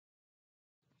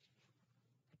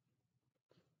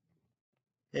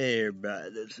Hey everybody,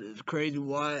 this is Crazy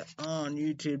Wyatt on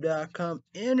YouTube.com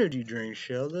Energy Drink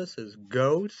Show. This is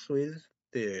Go Sweetest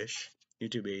Fish.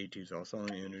 YouTube 82 is also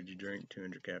on energy drink,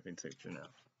 200 caffeine, 6 now.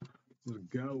 Let's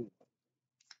go.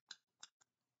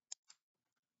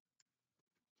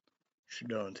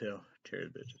 Show and tell.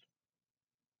 Cheers, bitches.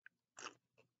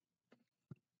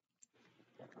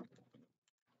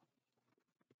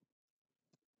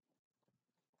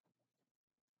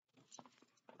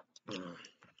 Mm.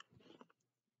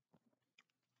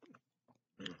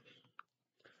 Mm.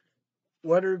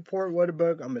 Weather report, weather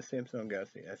bug. I'm a Samsung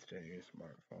Galaxy S10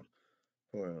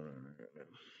 smartphone.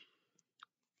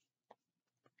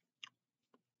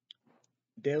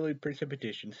 Daily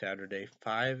precipitation Saturday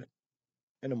 5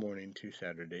 in the morning to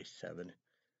Saturday 7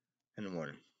 in the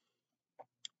morning.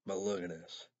 But look at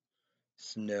this.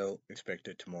 Snow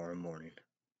expected tomorrow morning.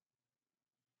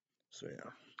 So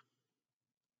yeah.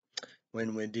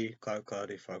 Wind windy,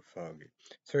 cloudy, foggy.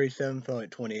 37 felt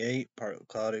like 28, partly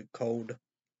cloudy, cold.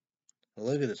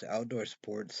 Look at this outdoor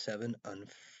sports 7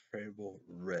 unfavorable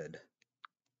red.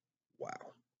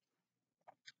 Wow.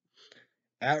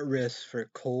 At risk for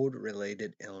cold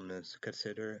related illness,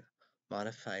 consider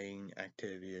modifying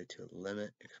activity to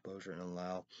limit exposure and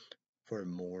allow for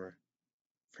more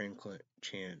frequent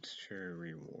chance to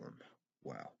rewarm.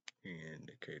 Wow.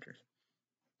 Indicators.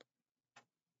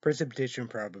 Precipitation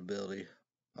probability.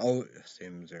 Oh,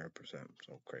 same 0%.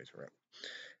 So crazy, right?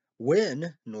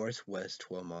 Wind northwest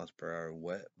 12 miles per hour,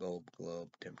 wet bulb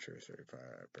globe, temperature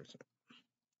 35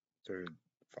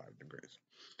 degrees.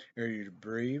 Area to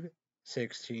breathe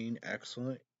 16,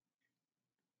 excellent.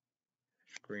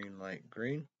 Screen light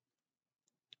green.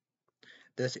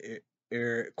 This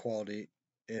air quality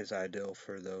is ideal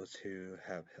for those who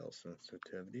have health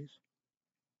sensitivities.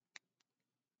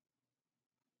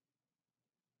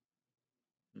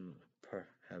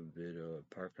 Have video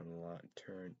parking lot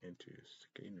turn into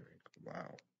skating rink.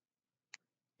 Wow.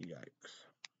 Yikes.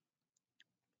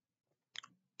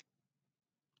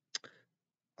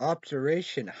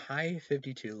 Observation high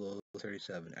 52, low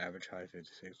 37, average high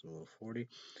 56, low 40.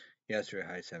 Yesterday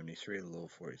high 73, low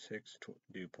 46,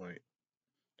 dew point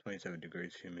 27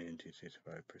 degrees, humidity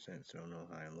 65%, so no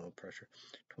high and low pressure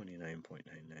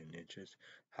 29.99 inches,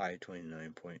 high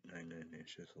 29.99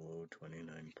 inches, low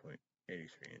 29.83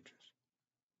 inches.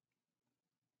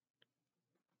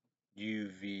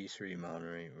 UV3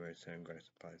 monitoring where sunglasses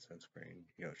apply sunscreen,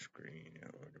 yellow screen,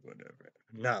 or whatever.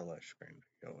 Not lush screen,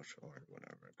 yellow or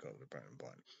whatever, color brown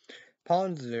blind.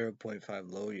 Pollen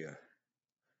 0.5 low,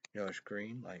 yellowish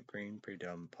green, light green,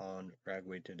 predominant pollen.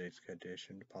 Ragway today's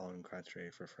condition. Pollen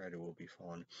concentration for Friday will be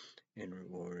falling and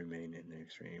will remain in the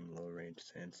extreme low range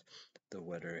since the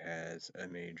weather has a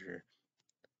major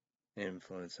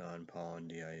influence on pollen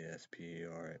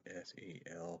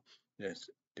DISPRSEL. This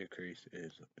decrease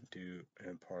is due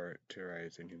in part to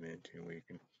rise in humidity and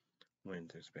weakened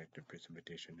winds. Expected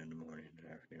precipitation in the morning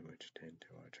and afternoon, which tend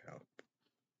to watch out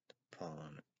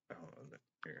pollen out of the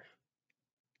air.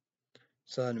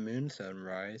 Sun and moon,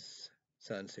 sunrise,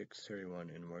 sun 6:31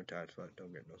 in the morning, tide spot,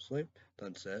 don't get no sleep.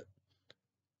 Sunset,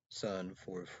 sun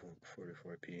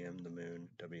 4:44 p.m. The moon,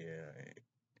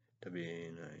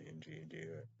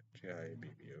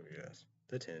 WANINGGIBBOUS.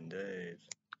 The 10 days.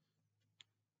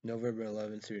 November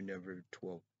 11th through November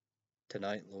 12th.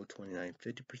 Tonight, low 29,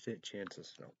 50% chance of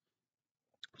snow.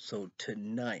 So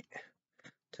tonight,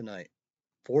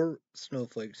 4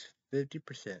 snowflakes,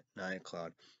 50%, 9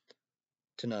 cloud.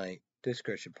 Tonight,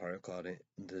 discretion part of cloudy,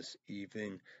 this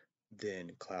evening,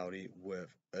 then cloudy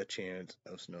with a chance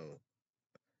of snow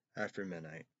after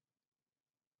midnight.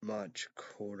 Much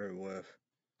colder with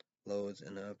lows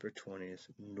in the upper 20s,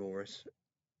 northwest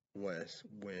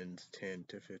winds 10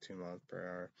 to 15 miles per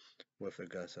hour with a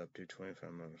gust up to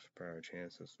 25 miles per hour,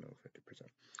 chance of snow 50%.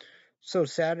 So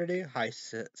Saturday, high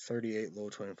 38, low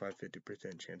 25,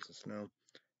 50% chance of snow.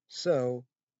 So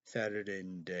Saturday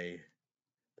day,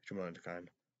 put your mind to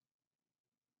kind.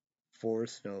 4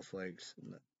 snowflakes,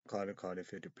 cloudy,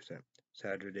 50%.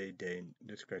 Saturday day,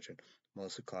 discretion,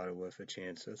 mostly cloudy with a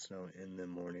chance of snow in the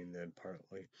morning, then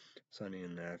partly sunny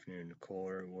in the afternoon,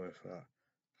 cooler with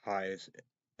highs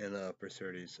in the upper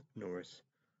 30s,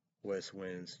 northwest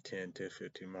winds 10 to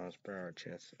 15 miles per hour,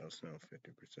 chance of snow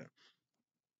 50%.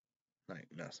 Night,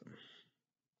 nothing.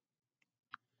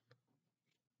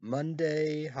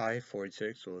 Monday, high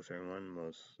 46, low 31,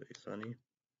 mostly sunny.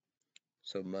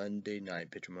 So Monday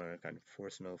night, picture more kind of 4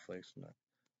 snowflakes,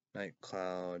 night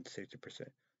cloud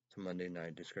 60%. So Monday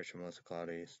night, discretion mostly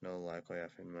cloudy, snow likely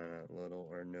afternoon, little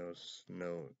or no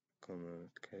snow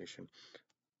communication.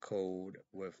 Cold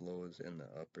with lows in the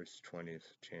upper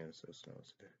 20s, chance of snow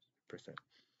 6%.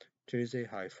 Tuesday,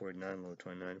 high 49, low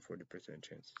 29, 40%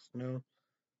 chance of snow.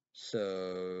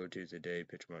 So, Tuesday day,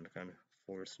 pitch amount kind of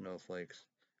 4 snowflakes.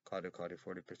 Cloudy,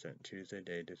 40%. Tuesday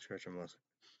day, discretion mostly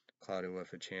cloudy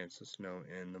with a chance of snow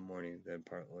in the morning, then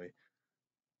partly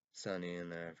sunny in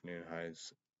the afternoon.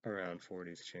 Highs around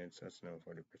 40s, chance of snow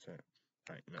 40%.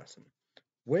 Alright, nothing.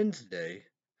 Wednesday,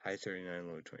 high 39,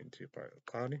 low 22, partly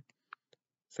cloudy.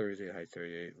 Thursday, high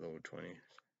 38, low 20,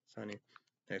 sunny.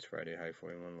 Next Friday, high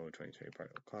 41, low 23,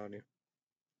 partly cloudy.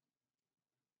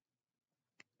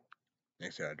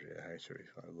 Next Saturday, high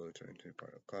 35, low 22,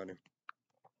 partly cloudy.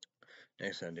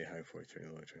 Next Sunday, high 43,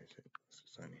 low 26,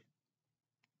 sunny.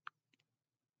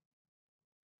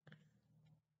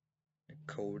 The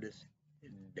coldest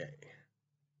day.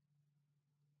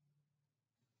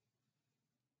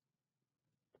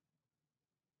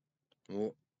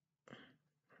 Well,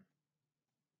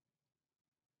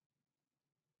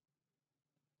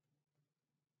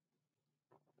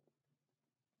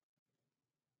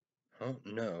 oh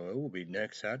no, it will be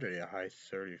next Saturday, a high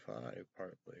 35,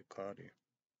 partly cloudy.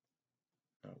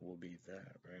 That will be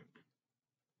that, right?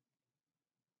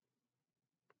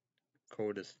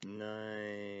 Coldest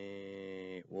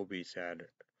night will be Saturday.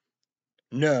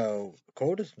 No,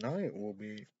 coldest night will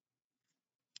be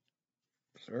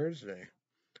Thursday.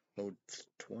 Low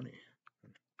 20.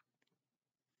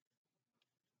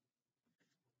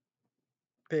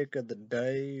 Pick of the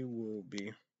day will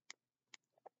be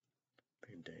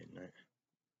big day night.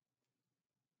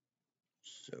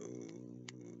 So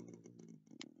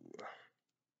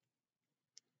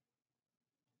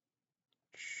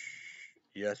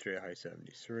yesterday high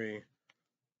 73.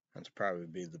 That's probably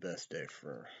be the best day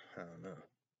for, I don't know,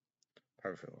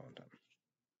 probably for a long time.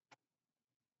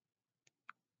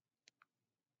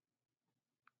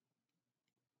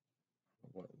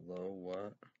 What low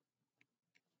what?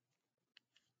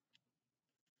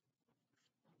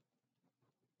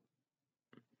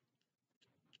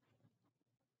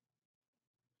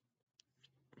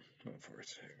 Hold for a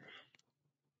second.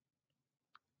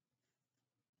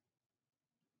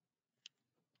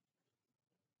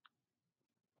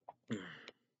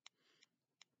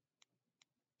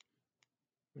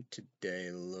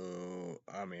 Today low,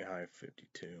 high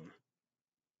 52.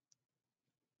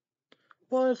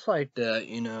 Well, it's like that,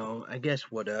 you know. I guess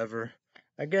whatever.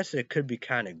 I guess it could be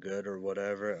kind of good or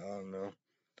whatever. I don't know.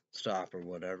 Stop or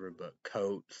whatever. But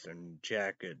coats and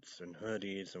jackets and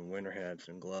hoodies and winter hats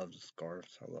and gloves and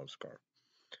scarves. I love scarves.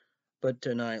 But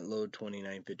tonight, low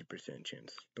 29, 50%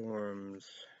 chance of storms.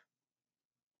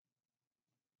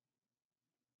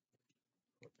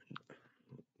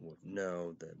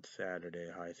 No, then Saturday,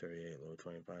 high 38, low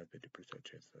 25, 50%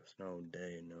 chance of snow.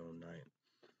 Day, no night.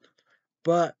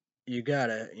 But you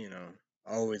gotta, you know,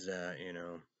 always, you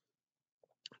know,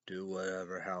 do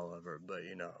whatever, however, but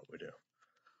you know what we do.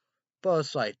 But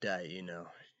it's like that, you know.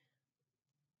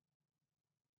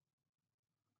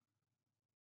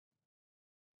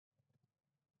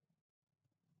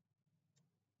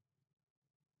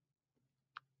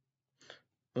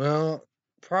 Well,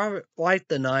 probably like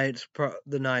the Knights.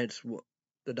 The Knights.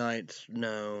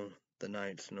 No, the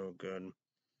Knights no good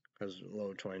because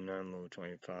low 29, low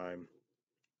 25.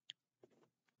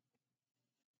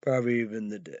 Probably even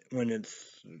the day, when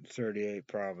it's 38.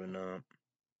 Probably not.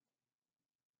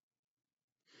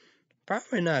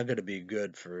 Probably not gonna be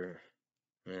good for.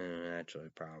 Actually,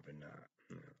 probably not.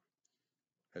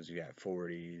 Because you got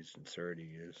 40s and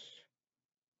 30s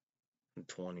and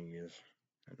 20s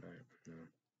at night. You know.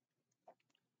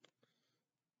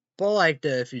 But like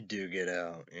that, if you do get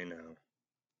out, you know,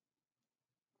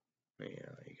 you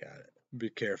got it. Be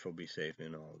careful, be safe,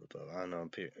 and all the above. I know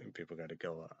people got to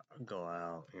go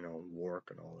out, you know, work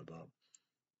and all the above.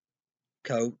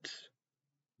 Coats,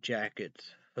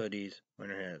 jackets, hoodies,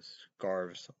 winter hats,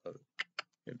 scarves,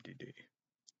 MTD.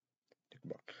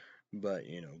 But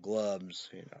you know, gloves,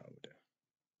 you know,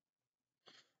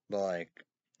 but like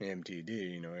MTD,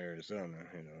 you know, Arizona,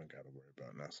 you know, got to worry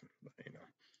about nothing. But you know,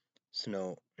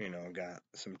 snow, you know, got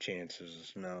some chances of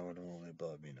snow and all the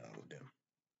above, you know, with them.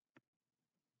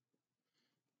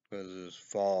 Because it's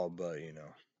fall, but you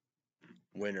know,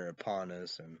 winter upon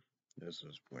us, and this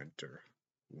is winter,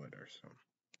 so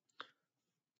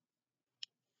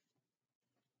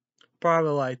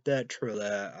probably like that. True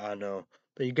that, I know,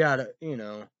 but you gotta, you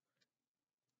know,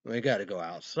 we gotta go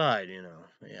outside, you know,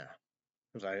 yeah.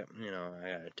 Cause you know, I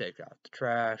gotta take out the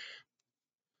trash.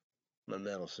 My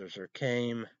middle sister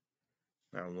came.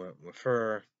 I went with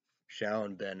her.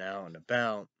 Shallon been out and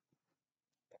about.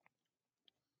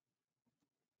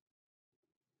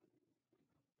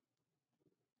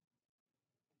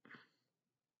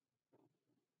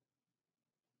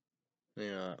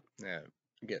 You know, yeah,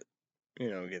 get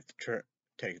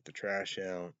take the trash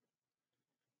out,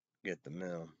 get the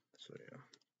mail. So yeah.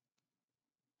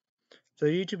 So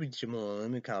YouTube channel,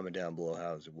 let me comment down below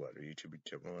how's the weather. YouTube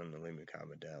channel, and leave me a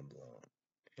comment down below.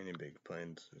 Any big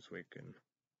plans this weekend?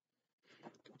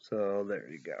 So there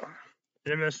you go.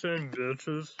 MSN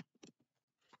bitches.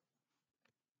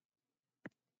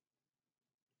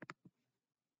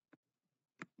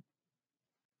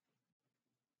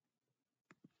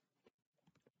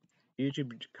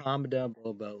 YouTube comment down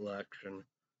below about election.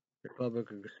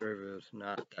 Republican conservatives,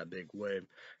 not that big wave.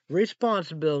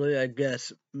 Responsibility, I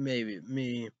guess, maybe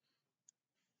me.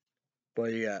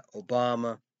 But you got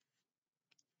Obama,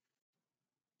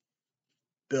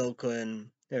 Bill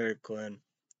Clinton, Hillary Clinton.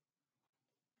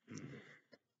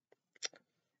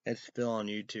 It's still on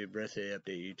YouTube. Rest of the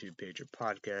Update YouTube page or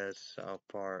podcast. South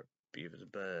Park, Beavis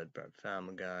Bud,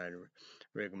 Family Guy,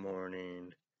 Rick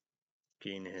Morning,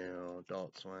 Keen Hill,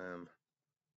 Adult Swim,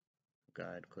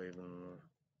 Guide Cleveland,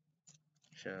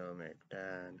 Show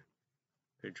McDad,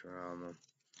 Futurama,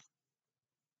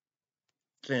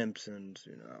 Simpsons,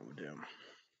 I would do.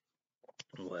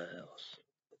 What else?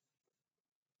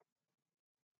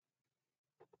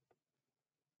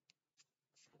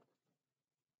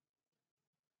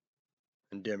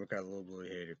 And Democrat liberally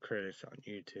hated critics on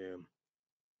YouTube.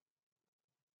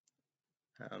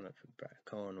 I don't know if it's Brad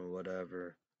Cohen or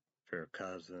whatever, for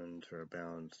Cousins, for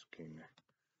Balance, King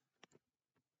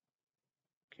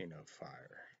of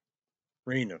Fire,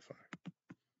 Ring of Fire.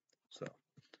 So,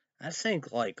 I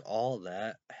think like all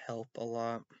that help a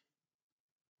lot.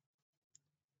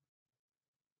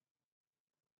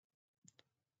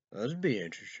 That'd be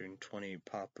interesting. 20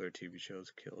 popular TV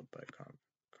shows killed by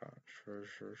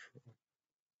controversial.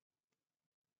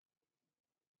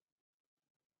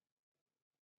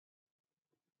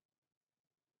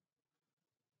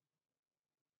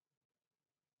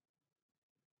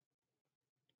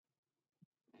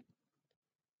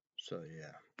 So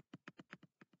yeah.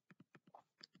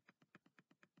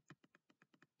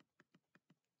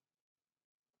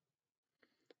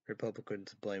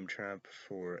 Republicans blame Trump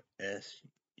for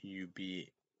SUBPAR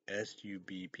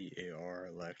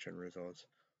election results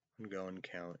on gun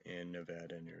count in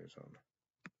Nevada and Arizona.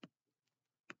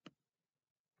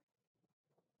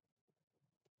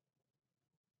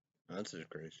 That's a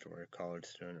great story. College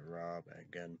student robbed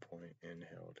at gunpoint and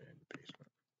held in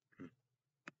basement.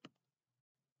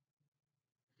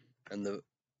 And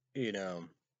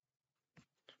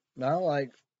not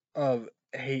like of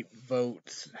hate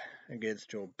votes against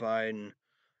Joe Biden,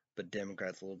 but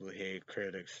Democrats liberally hate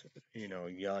critics,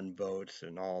 young votes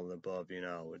and all the above, they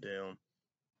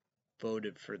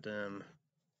voted for them.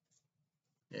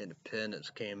 Independents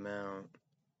came out,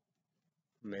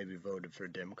 maybe voted for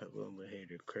Democrat liberally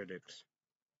hated critics.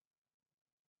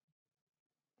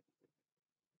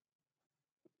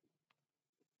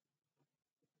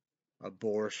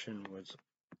 Abortion was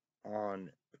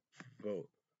on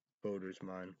voters'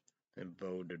 mind and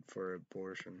voted for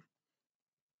abortion.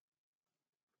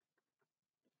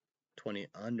 20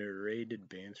 underrated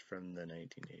bands from the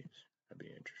 1980s. That'd be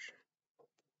interesting.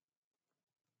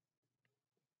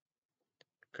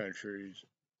 Countries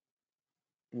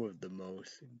with the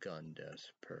most gun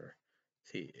deaths per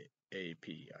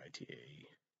CAPITA.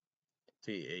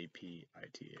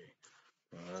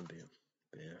 Well, that'd be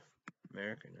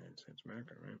America, United States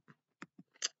America, right?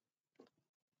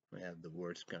 We have the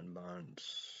worst gun violence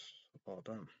of all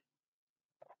time.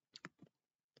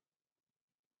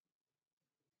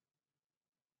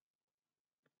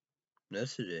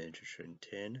 This is interesting.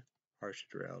 10 harsh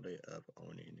reality of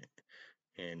owning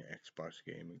an Xbox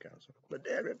gaming console. But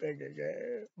everything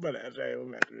again. But as I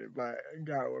mentioned, my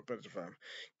God War plus fun.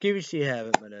 QVC have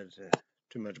it, but that's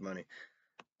too much money.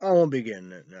 I won't be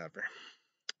getting it never.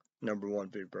 Number one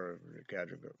food per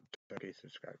category. Okay,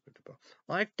 subscribe with the bell.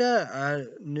 Like that, I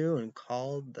knew and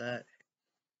called that.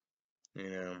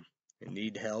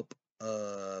 Need help.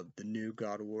 The new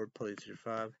God of War PlayStation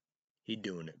 5. He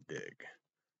doing it big,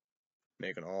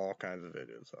 making all kinds of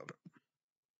videos of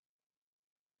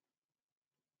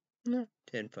it.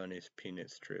 10 funniest peanut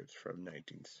strips from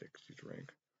 1960s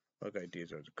rank. Look like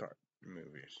these are the car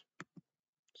movies.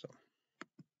 So.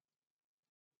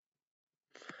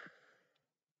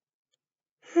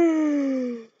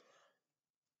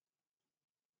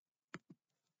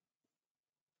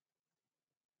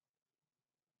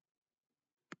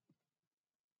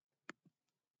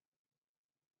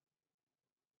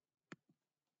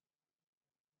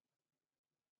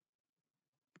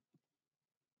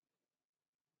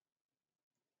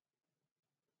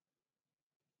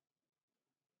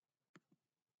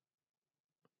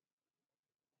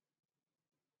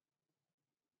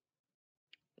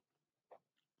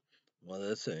 Well,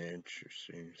 that's an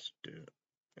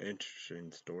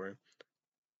interesting story.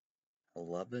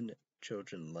 11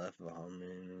 children left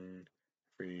behind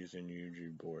for using Ouija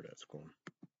board at school.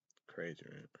 Crazy,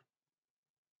 right?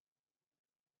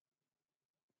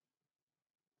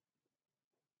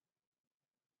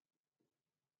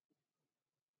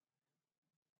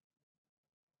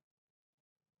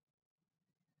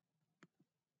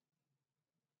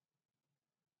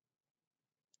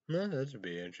 No, that would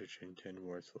be interesting. 10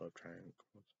 worst love triangles.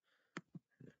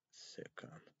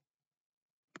 Sitcom.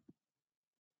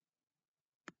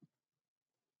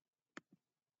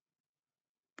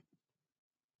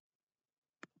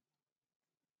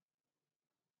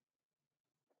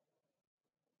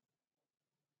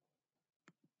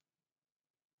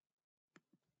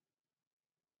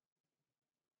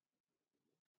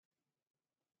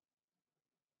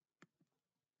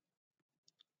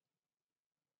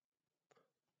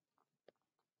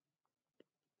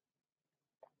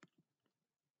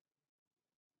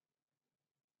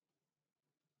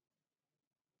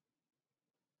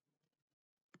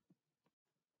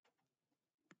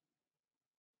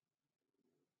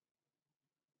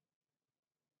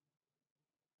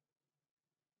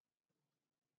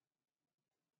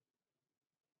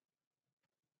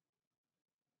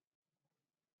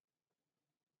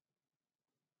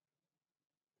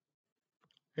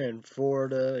 In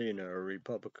Florida,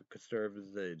 Republican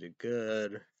conservatives, they did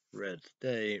good. Red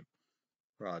state,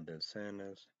 Ron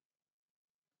DeSantis.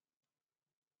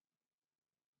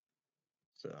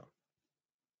 So,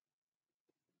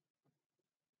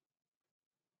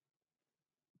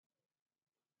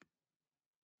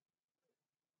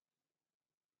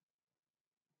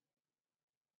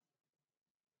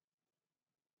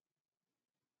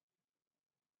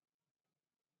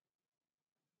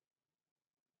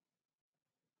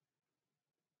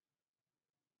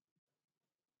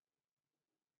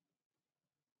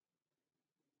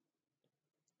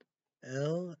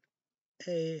 LAXALT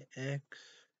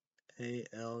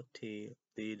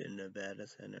lead in Nevada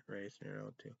Senate race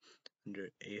near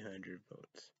 800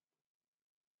 votes.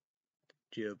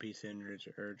 GOP senators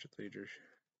urge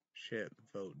leadership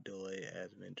vote delay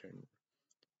as midterm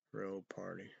row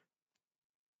party.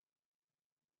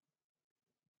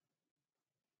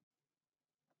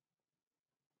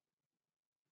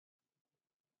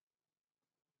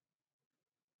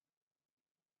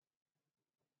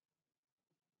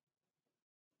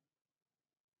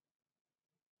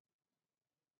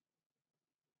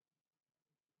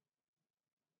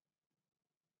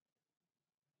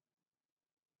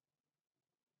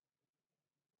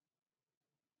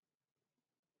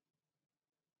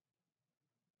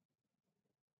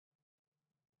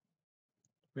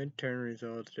 Midterm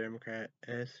results: Democrat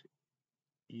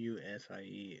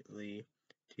SUSIE Lee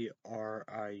TRIUMPHS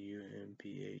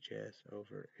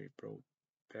over April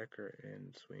Becker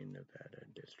in Swing, Nevada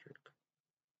District.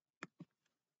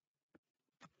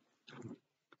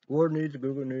 World News,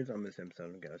 Google News on the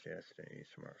Samsung Galaxy S10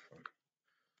 smartphone.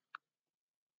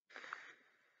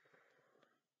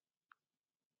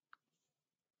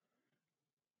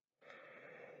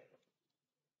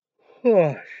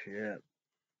 Oh shit.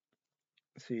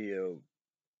 CEO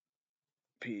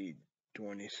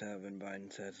P27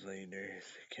 Biden says leaders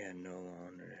can no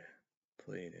longer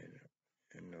plead in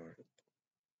North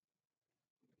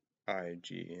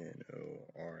IGNORANCE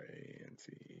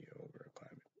over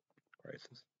climate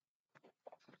crisis.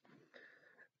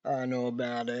 I know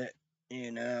about it. We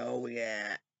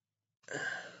got.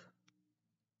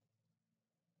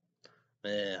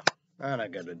 Yeah, I'm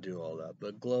not gonna do all that,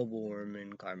 but global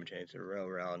warming, climate change, is a real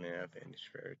reality, and I think it's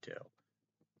fairy tale.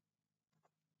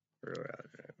 Real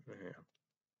reality, yeah.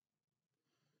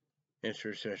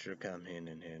 Infrastructure come hand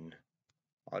in hand.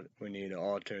 We need an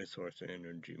alternate source of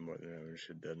energy more than ever.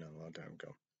 Should have done that a long time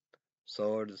ago.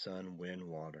 Solar, the sun, wind,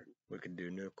 water. We can do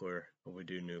nuclear. If we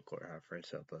do nuclear, our friends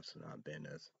help us not ban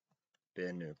us.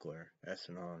 Ban nuclear.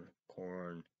 Ethanol,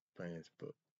 corn,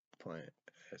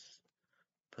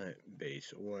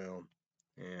 plant-based oil,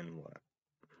 and what?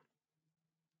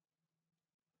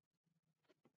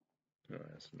 No,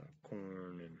 that's not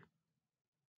corn and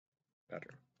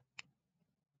butter.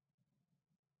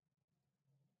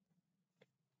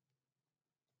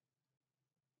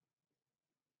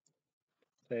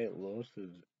 St. Louis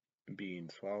is being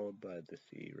swallowed by the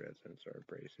sea. Residents are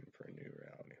bracing for a new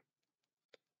reality.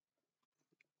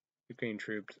 Ukraine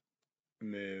troops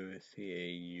move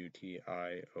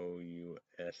CAUTIOUSLY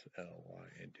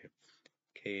into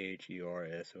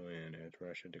KHERSON as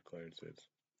Russia declares its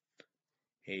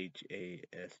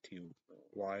HASTY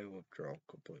withdrawal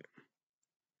complete.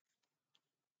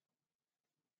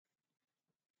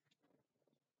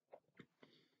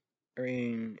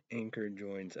 Green Anchor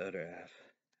joins other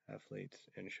athletes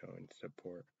in showing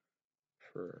support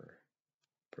for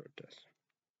protests.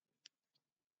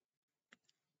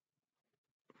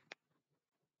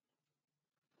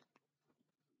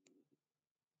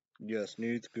 U.S.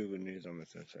 News, Google News,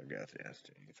 almost gas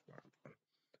smartphone.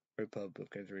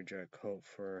 Republicans reject hope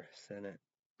for Senate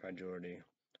majority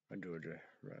on Georgia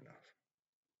runoff.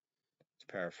 It's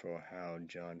powerful how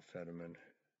John Fetterman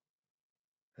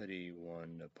Hoodie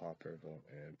won the popular vote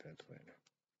in Pennsylvania.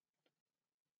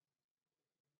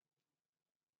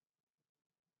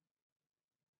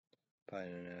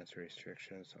 Biden announced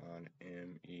restrictions on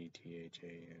methane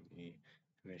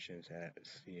emissions at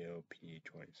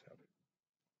COP27.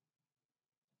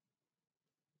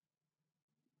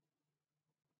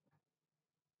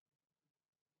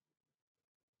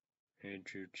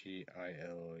 Andrew G.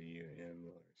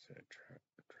 ILUM said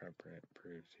Trump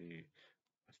proves he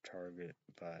was targeted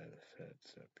by the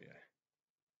Fed's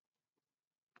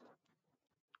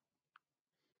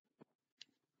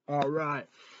FBI. All right.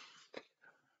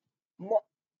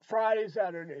 Friday,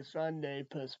 Saturday, Sunday,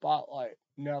 put spotlight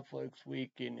Netflix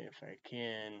weekend if I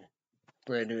can.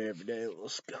 Brand new every day.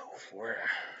 Let's go for it.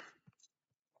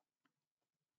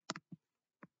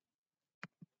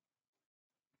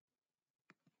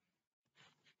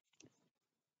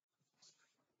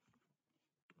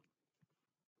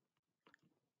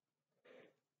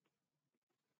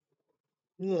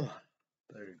 Ugh,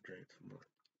 better drink some more.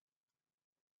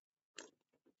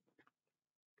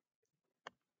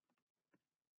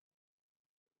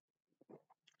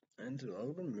 Lindsay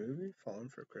Logan movie, Falling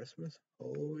for Christmas.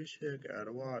 Holy shit,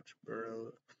 gotta watch,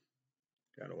 bro.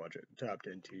 Gotta watch it. Top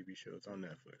 10 TV shows on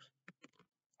Netflix.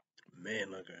 Man,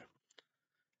 look at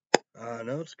it. I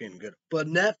know it's getting good, but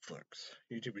Netflix,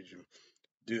 YouTube should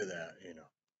do that, you know.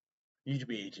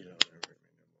 YouTube 18 or whatever.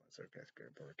 Sarcastic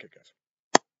or kick ass.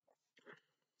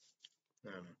 I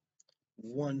don't know.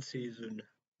 One season,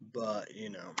 but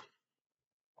you know,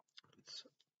 it's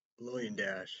Lillian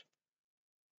Dash.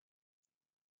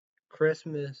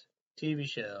 Christmas TV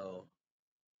show.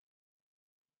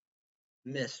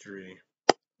 Mystery.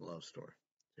 Love story.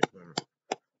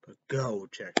 But go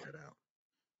check that out.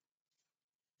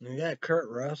 You got Kurt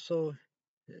Russell,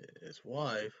 his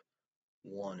wife,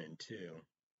 1 and 2.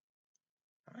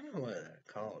 I don't know what that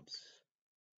called.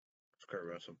 Kurt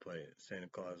Russell played Santa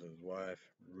Claus's wife.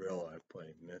 Real life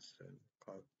played Miss Santa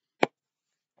Claus.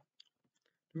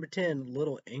 Number 10,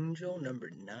 Little Angel. Number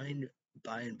 9,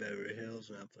 Buying Beverly Hills.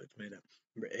 Netflix made up.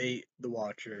 Number 8, The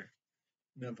Watcher.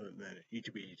 Netflix made it.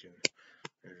 YouTube.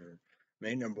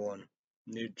 Made number 1.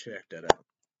 Need to check that out.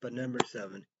 But number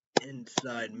 7,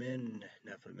 Inside Men.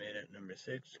 Netflix made it. Number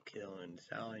 6, Killing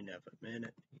Sally. Netflix made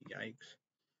it. Yikes.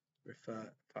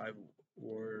 Number 5,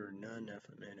 War None.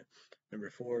 Netflix made it. Number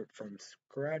 4, From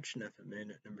Scratch. Netflix made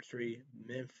it. Number 3,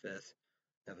 Memphis.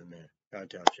 Netflix made it. Gotta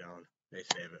tell Sean. They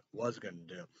save it. Was gonna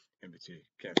do. NBC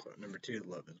cancel it. Number 2,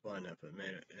 Love Is Blind. Netflix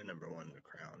made it. And number 1, The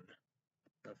Crown.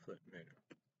 Netflix made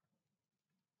it.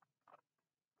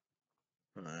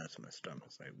 Oh, that's my stomach.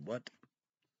 It's like, what?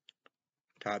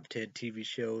 Top 10 TV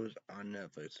shows on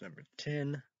Netflix. Number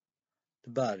 10, The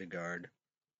Bodyguard.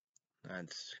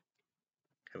 That's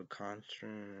Kevin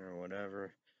Costner or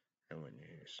whatever. And when you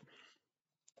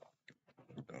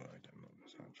go like that moment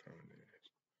sounds from it.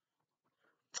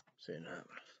 Seeing that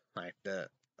like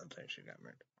that, I think she got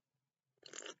married.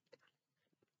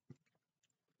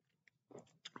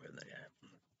 With the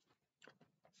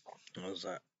guy. Was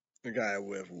that the guy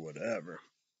with whatever?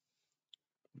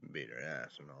 Beat her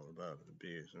ass and all above the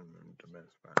abuse and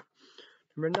domestic.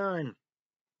 Number 9,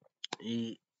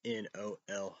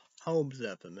 ENOL Holmes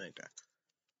Epidemic.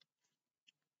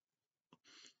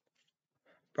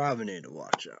 Probably need to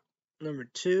watch out. Number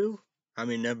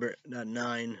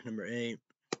 9, number 8,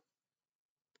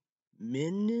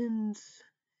 Minions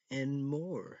and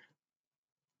More.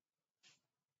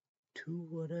 2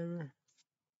 whatever.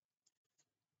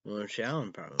 Well,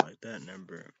 Shallon probably like that.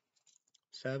 Number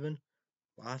 7,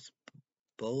 Wasp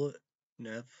Bullet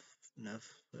Maker.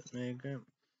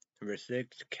 Number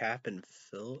 6, Cap and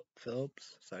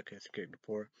Phillips. Sarcastic character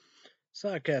 4.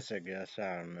 Sarcastic, I guess.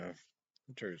 I don't know.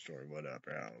 True story, whatever.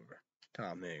 However.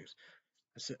 Tom Hanks.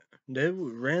 Did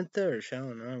we rent that or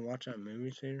Shallon and I watch that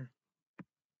movie theater?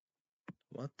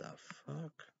 What the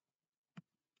fuck?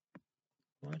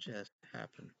 What just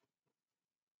happened?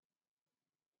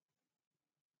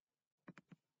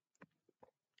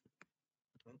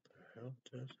 What the hell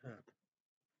just happened?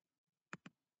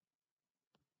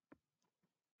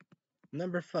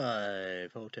 Number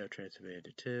 5, Hotel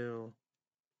Transylvania 2.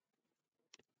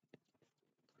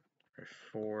 Number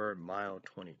 4, Mile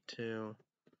 22.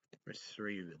 Number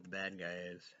 3, the bad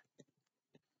guys.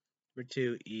 Number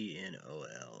 2,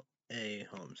 Enola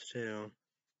Holmes 2.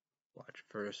 Watch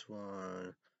first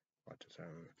one. Watch the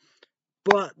second one.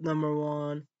 But number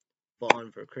 1,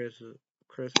 Falling for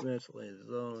Christmas, Lazy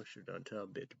Low, Should Not Tell,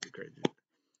 Bit to Be Crazy.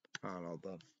 I don't know,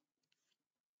 but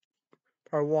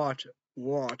probably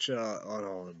watch on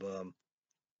all the above.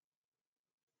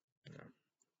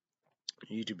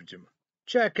 YouTube.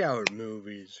 Check out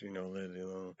movies, Lizzie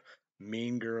Alone,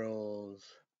 Mean Girls,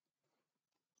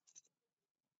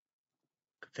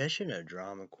 Confession of a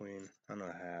Drama Queen. I don't know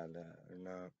how I had that or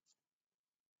not.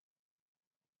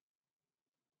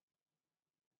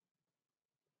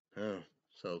 Oh,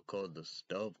 so called the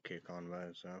stove kick on by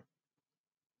itself.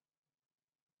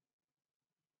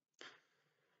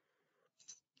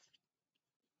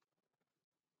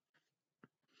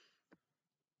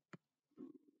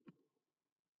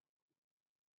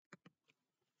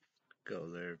 Go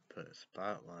there, put a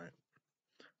spotlight.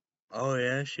 Oh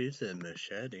yeah, she's in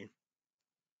Machete.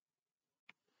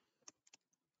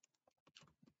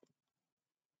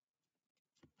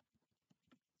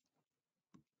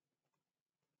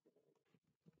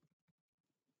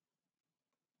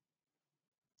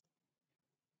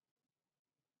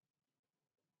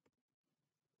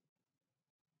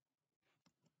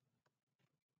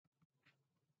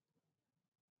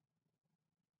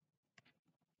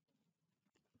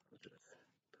 Just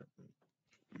put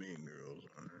Mean Girls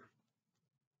on her.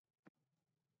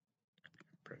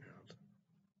 Pronounce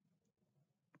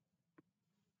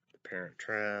The Parent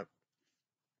Trap.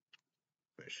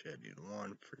 Machete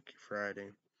 1, Freaky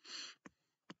Friday.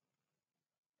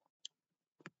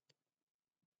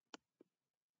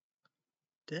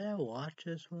 Did I watch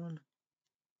this one?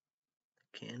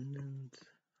 Cannons.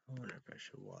 I wonder if I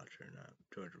should watch it or not.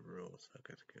 Georgia Rules. Suck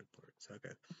as good part. Suck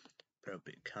as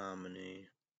probably comedy.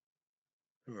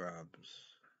 Rob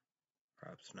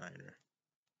Snyder.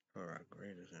 Or Rob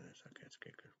Great is in it. Suck as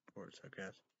kicker. Or suck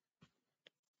as.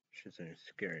 She's in a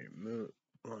scary mood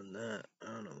on that. I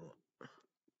don't know.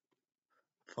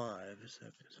 5. Suck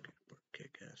as skateboard.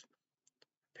 Kick ass.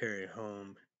 Perry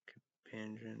Home.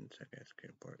 Companion. Suck as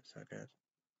skateboard. Suck as.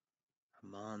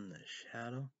 I'm on the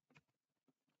shadow.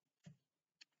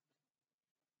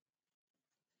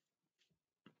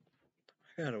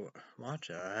 I gotta watch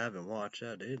it. I haven't watched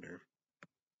that either.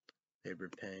 Labor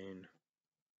Pain.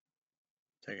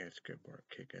 Second skateboard.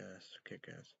 Kick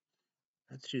ass.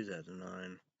 That's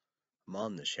 2009. I'm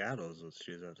on the Shadows was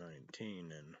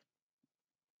 2019 and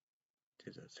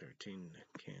 2013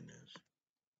 Candace.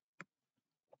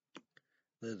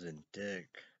 Lives in Dick.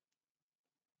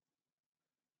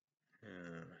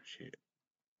 She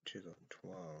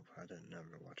 2012. I didn't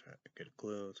never watch that. Get a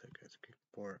Clue. Second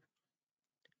skateboard.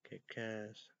 Kick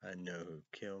ass. I Know Who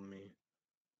Killed Me.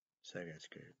 Second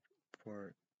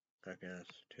skateboard. Second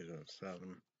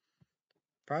 2007.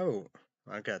 Probably.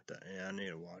 I got that. Yeah, I need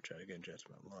to watch it again. Just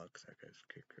my luck. Second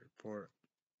skateboard.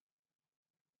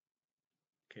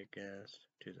 Kick ass.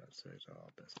 2006.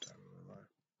 Oh, best time of my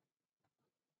life.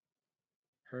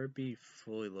 Herbie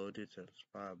Fully Loaded at the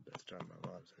spot. Best time of my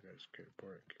life. So I got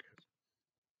skateboard.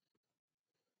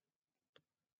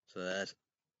 So that's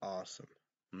awesome.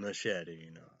 Machete,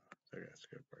 So I got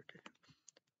skateboard.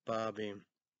 Bobby.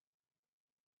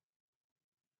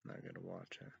 Not gonna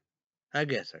watch it. I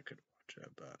guess I could watch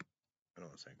it, but I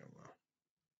don't think I will.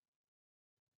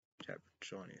 Chapter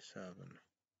 27.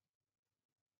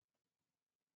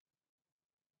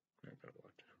 Not gonna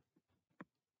watch it.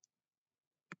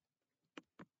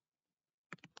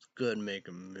 It's good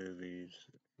making movies.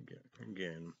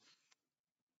 Again,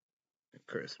 the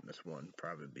Christmas one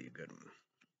probably be a good one.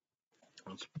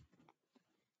 Let's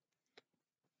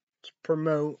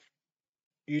promote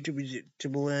YouTube to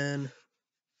blend.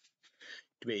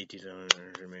 Debate 18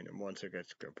 remaining. Once I get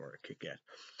skateboard. Kick ass.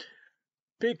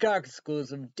 Peacock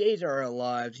exclusive. Days Are Our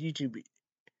Lives. YouTube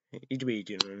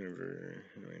 18 whenever.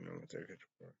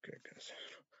 Kick ass.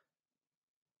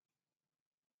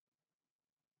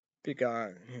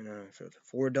 Peacock, so it's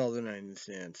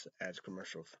 $4.90 as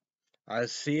commercials. I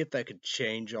see if I could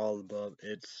change all above.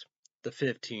 It's the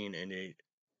 15 and 8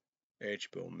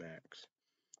 HBO Max.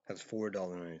 That's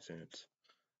 $4.90.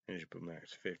 HBO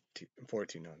Max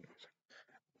 $14.90.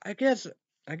 I guess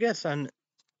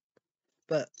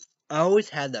but I always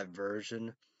had that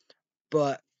version.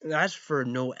 But that's for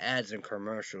no ads and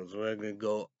commercials. We're gonna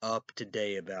go up to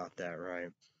date about that,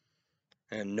 right?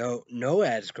 And no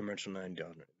ads commercial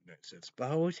 $9.90.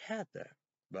 But I always had that.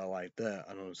 But like that,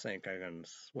 I don't think I'm gonna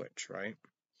switch, right?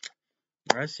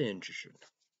 That's interesting.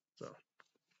 So,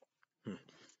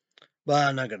 but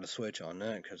I'm not gonna switch on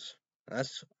that because I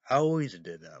always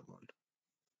did that one.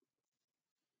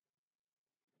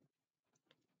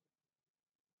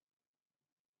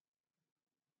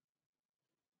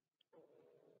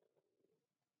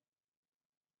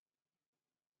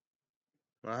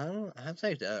 I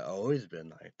think that always been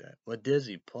like that. With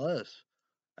Disney Plus,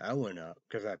 I went up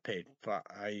because I paid.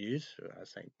 I used to. I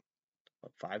think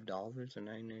what,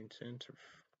 $5.99 or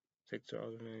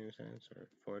 $6.99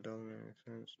 or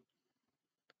 $4.99.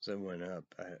 So it went up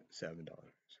at $7.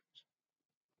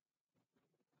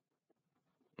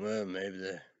 Well,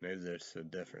 maybe there's a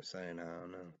different saying. I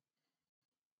don't know.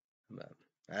 But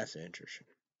that's interesting.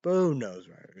 But who knows,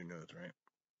 right? Who knows, right?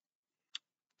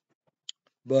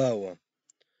 But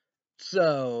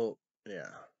so yeah,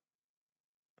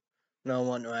 no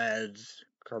one adds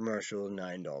commercial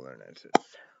 $9 and that's it.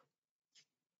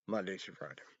 Monday through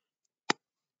Friday.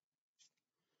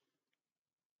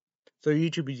 So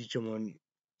YouTube is each one.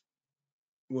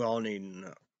 We all need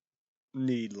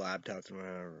laptops and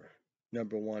whatever.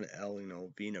 Number one, L,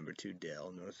 V. Number two,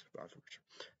 Dell. No sponsorship.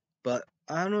 But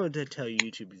I don't know what to tell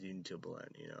YouTube is eating to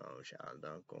blend. Shout out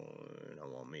Uncle.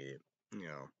 Want me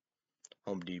to,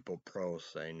 Home Depot Pro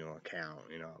say no account.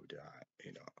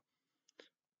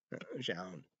 Shout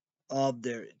of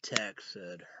their text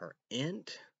said her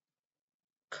aunt,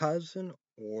 cousin,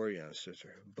 or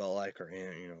sister, but like her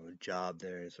aunt, job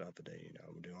there and stuff that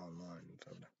we do online and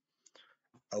stuff.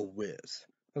 A whiz.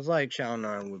 It's like Channel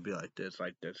 9 would be like this,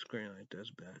 screen like this,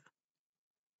 but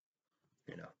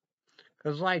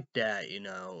Cause like that,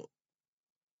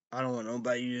 I don't want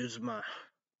nobody to use my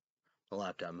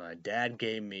laptop. My dad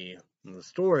gave me the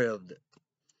story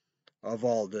of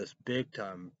all this big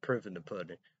time proof in the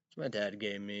pudding. So my dad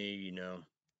gave me,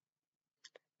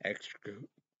 extra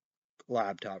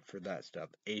laptop for that stuff.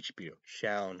 HBO,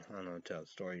 Shawn, I don't know, tell the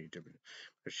story YouTuber.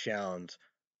 But Shawn's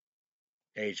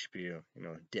HBO,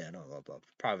 dead on above.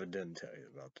 Probably didn't tell you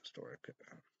about the story.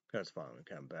 Cause finally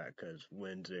come back. Cause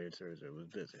Wednesday, Thursday was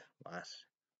busy. Last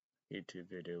YouTube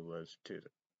video was Tuesday.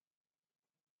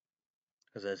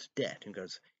 Cause that's dead.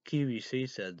 Because QVC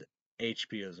said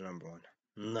HBO is number one.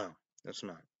 No, that's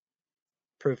not.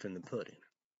 Proof in the pudding.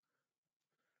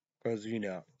 Cause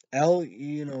L,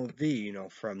 V,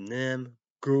 from them,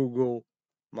 Google,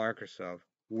 Microsoft,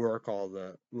 work all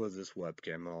was this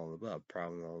webcam all above,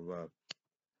 problem all above,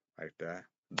 like that.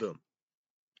 Boom.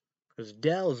 Because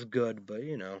Dell's good, but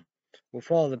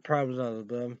with all the problems all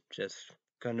above, just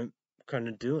couldn't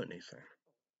do anything.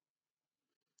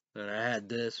 And I had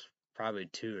this probably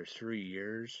 2 or 3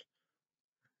 years.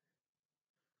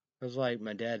 It was like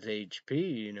my dad's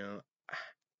HP,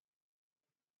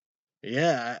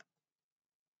 Yeah,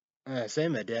 I say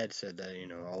my dad said that,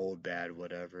 old, bad,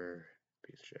 whatever,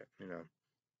 piece of shit,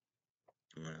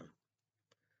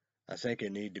 I think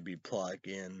it need to be plugged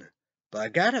in, but I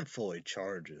got it fully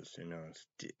charges. It's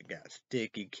got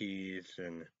sticky keys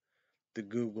and the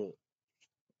Google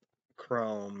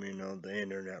Chrome. The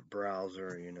internet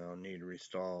browser. Need to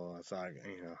restore. I thought,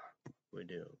 we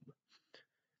do.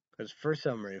 Because for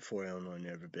some reason, for Illinois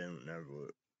never been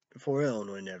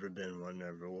one,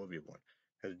 never will be one.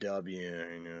 Because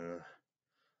W,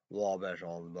 Wabash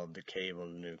all above the cable,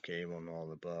 the new cable, and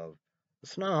all above.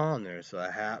 It's not on there, so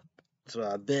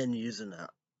I've been using that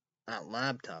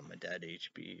laptop, my dad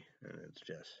HP, and it's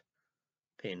just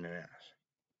pain in the ass.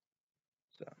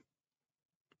 So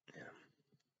yeah.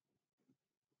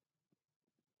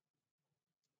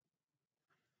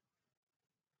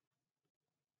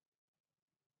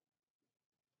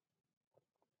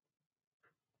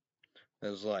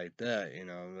 It's like that,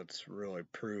 that's really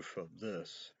proof of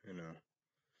this,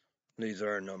 These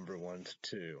are number ones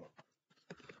too.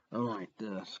 I like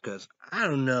this, because I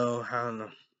don't know how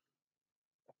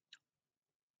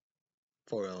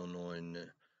for Illinois and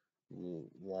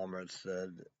Walmart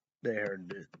said they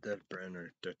heard that brand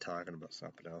or they're talking about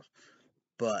something else.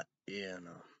 But, yeah.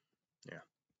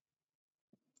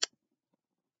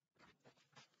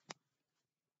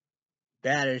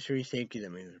 Batteries free, thank you.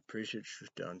 That means I appreciate you.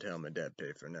 Don't tell my dad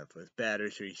paid for Netflix.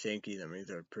 Batteries free, thank you. That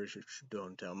means I appreciate you.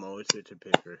 Don't tell my older sister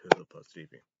paid for Hulu Plus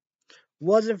TV.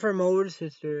 Wasn't for my older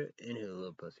sister and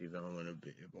Hulu Plus TV. I'm gonna be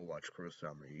able to watch Cruel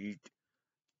Summer.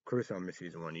 Cruel Summer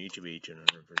season 1. Each of each and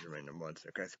refrigerator number 1.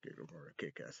 Sarcastic report,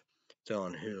 Kick-Ass. It's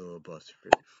on Hulu Plus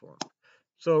form.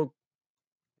 So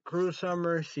Cruel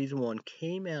Summer season 1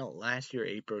 came out last year,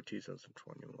 April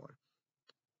 2021.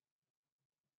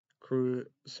 Cruel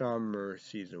Summer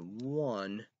season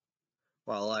 1.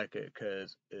 Well, I like it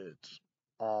because it's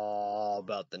all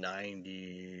about the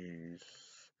 90s,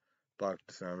 Black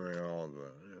Summer, and all of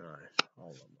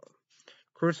them.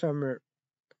 Cruel Summer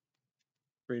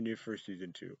renewed for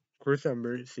season 2. Cruel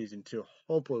Summer season 2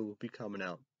 hopefully will be coming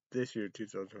out this year,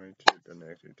 2022, the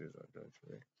next year,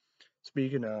 2023.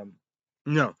 Speaking of,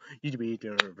 no, YouTube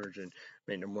 1800 version,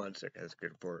 made number 1, Sarcastic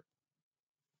Report.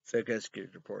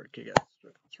 Sarcastic Report, Kick-Ass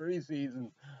 3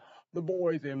 seasons. The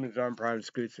Boys Amazon Prime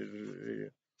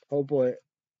exclusive. Hopefully,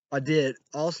 I did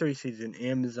all 3 seasons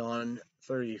Amazon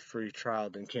 30 free trial,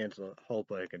 then cancel it.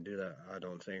 Hopefully, I can do that. I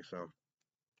don't think so.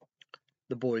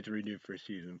 The Boys renewed for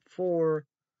season 4.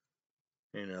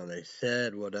 They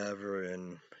said whatever,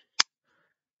 and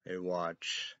they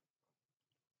watch.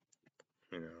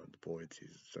 The Boys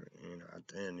season 30. At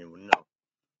the end, you would know.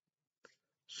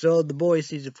 So the Boys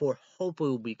season 4 hopefully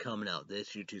will be coming out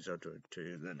this year,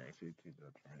 2022, the next year,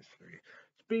 2023.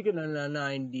 Speaking of the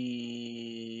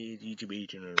 90s, YouTube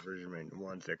each and every version,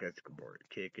 one second report,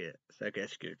 kick it, second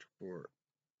report,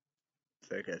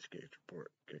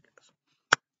 kick it.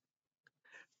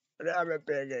 I'm a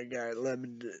big guy,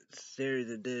 limited series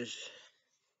of this,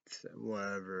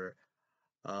 whatever,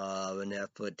 a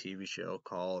Netflix TV show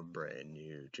called Brand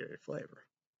New Cherry Flavor.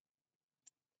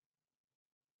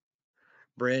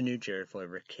 Brand New Cherry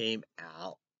Flavor came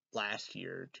out last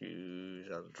year,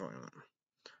 2021.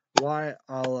 Why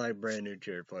I like Brand New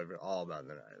Cherry Flavor, all about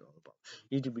the night.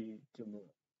 YouTube,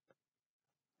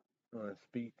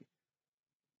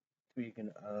 speaking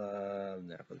of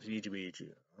Netflix,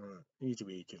 YouTube on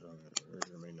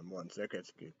one second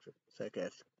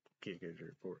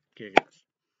report.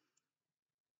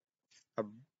 A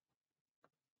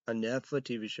Netflix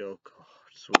TV show called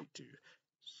Sweet Tooth.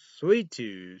 Sweet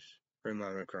Tooth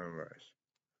remind me of coronavirus.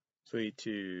 Sweet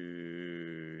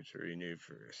Tooth renewed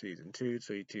for season 2.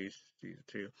 Sweet Tooth season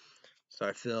 2.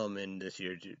 Start filming this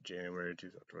year, January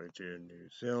 2022 in New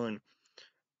Zealand.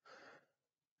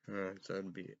 So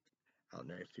it'll be out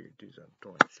next year,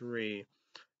 2023.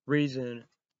 Reason,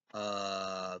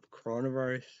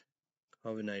 coronavirus,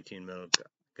 COVID-19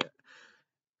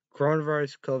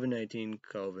 coronavirus, COVID-19,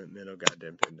 COVID middle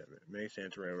goddamn pandemic. Makes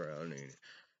sense wherever I need.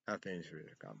 I think it's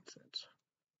really common sense.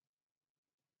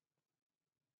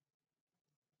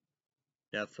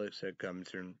 Netflix said coming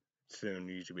soon.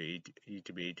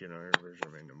 YouTube channel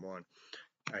version random 1.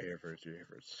 I hear first, you hear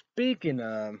first. Speaking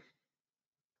of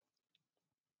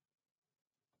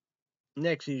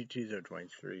next year,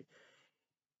 2023,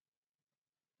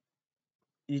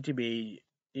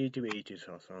 YouTube is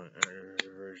also on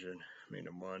version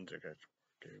random 1. I got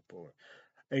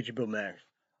HBO Max,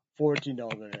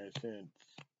 $14.09.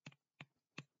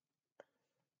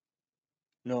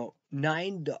 No,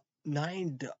 $9.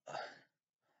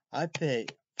 I pay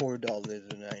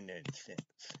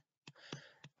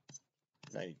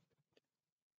 $4.99.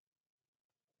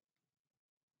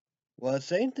 Well,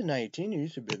 it's ain't the 19. It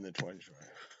used to be in the 20s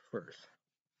first.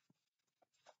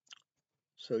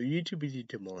 So YouTube is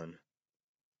YouTube 1.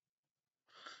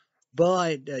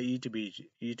 But YouTube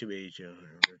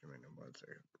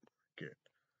good.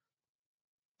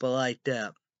 But like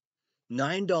that,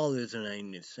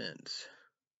 $9.90.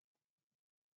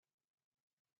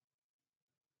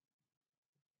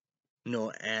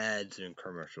 No ads and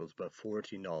commercials, but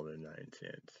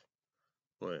 $14.09.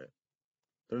 What?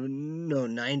 No,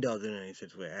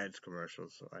 $9.90 with ads,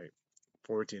 commercials, like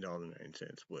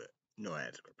 $14.09 with no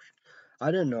ads, commercials.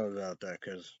 I didn't know about that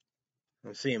because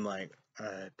I'm seeing like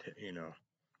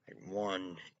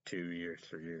 1, 2 years,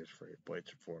 3 years for your plates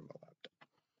for my laptop.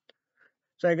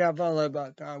 So I got followed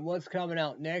about time. What's coming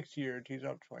out next year,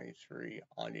 2023,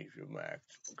 on HBO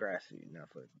Max? Grassy,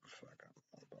 Netflix.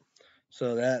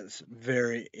 So that's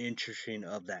very interesting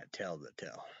of that tale to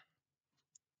tell.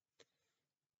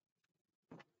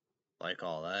 Like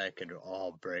all that, I could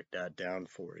all break that down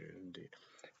for you, indeed.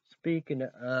 Speaking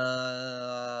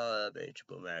of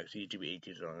HBO Max, YouTube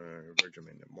is on Virgin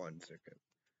in 1 second.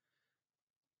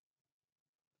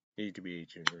 YouTube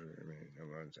is in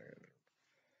 1 second.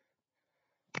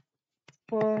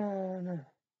 One.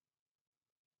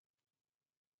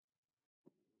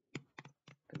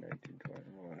 The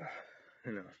 1921.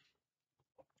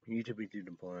 YouTube is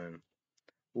the plan.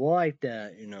 Like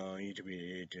that, YouTube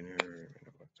is in 1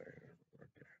 second.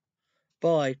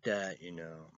 But like that,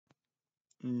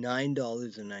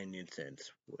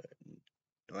 $9.90 with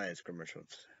no ads,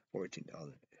 commercials,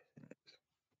 $14.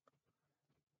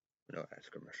 No ads,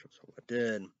 commercials. So I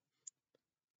did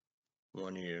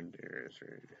 1 year, there's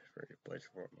for your place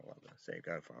for my love. Say,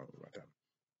 gotta follow my time.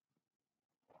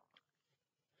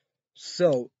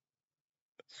 So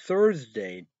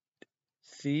Thursday,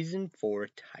 season 4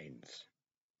 Titans.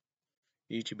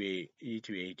 YouTube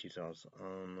is also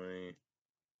only.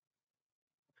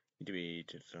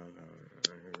 YouTube is on.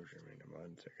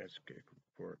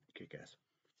 Kick ass.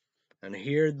 And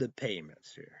here are the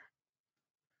payments here.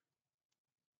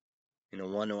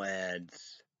 Want no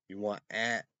ads. You want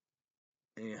yeah.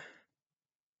 You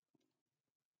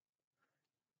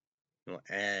want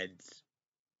ads.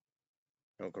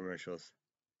 No commercials.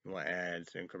 You want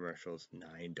ads and commercials.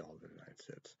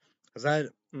 $9.09. Cause I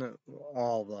no,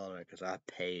 all about it. Cause I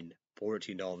paid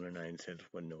 $14.09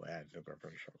 with no ads or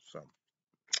commercials. So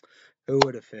who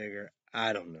would have figured?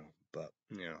 I don't know, but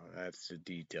that's the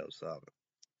details of it.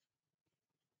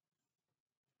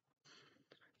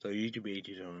 So YouTube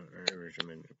ages on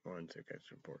regimen on to get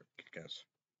support. Guess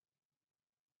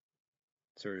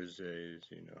Thursdays,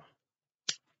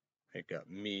 I got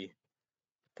me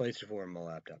placed before on my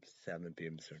laptop 7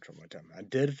 p.m. Central my time. I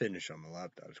did finish on my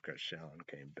laptop because Shallon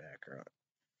came back. Right?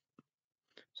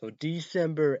 So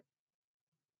December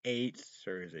 8th,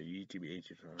 Thursday, YouTube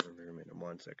ages on regimen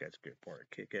on to get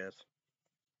support. Kick ass.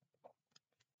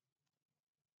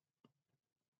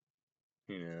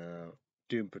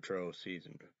 Doom Patrol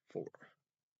Season 4.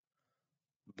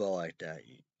 But like that,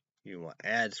 you want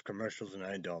ads, commercials,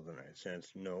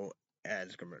 $9.09. No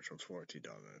ads, commercials, $14.09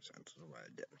 is what I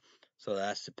did. So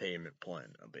that's the payment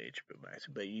plan of HBO Max.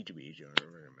 But YouTube easy on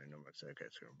my number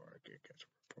second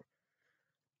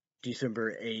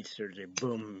December 8th, Thursday,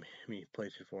 boom, me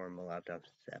place before on my laptop,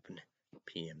 7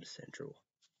 p.m. Central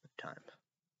Time.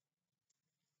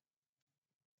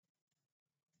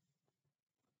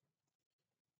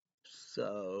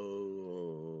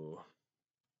 So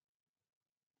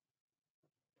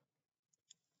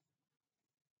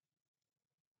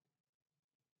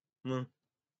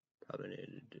probably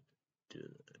need to do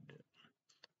that.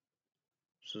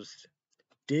 So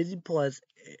Disney Plus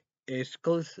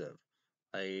exclusive.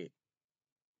 I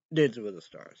Dancing with the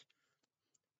Stars.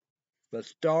 The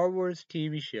Star Wars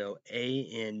TV show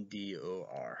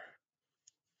Andor.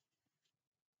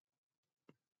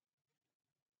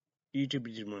 YouTube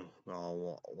is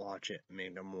I'll watch it.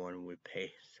 Make number one. We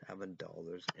pay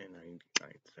 $7.99.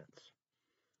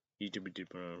 YouTube is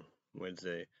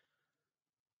Wednesday.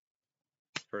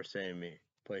 First anime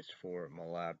placed for my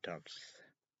laptops.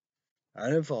 I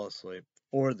didn't fall asleep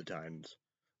or the Titans.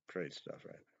 Great stuff,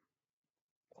 right?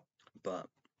 But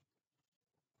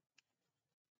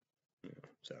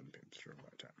 7 p.m. through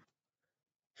my time.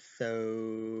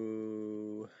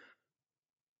 So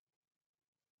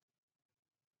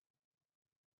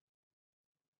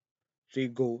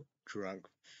single drunk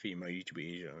female YouTube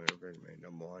Asia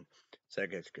number one.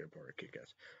 Second scared part kick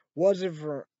ass. Wasn't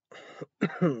for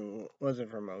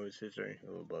my own sister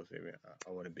who both I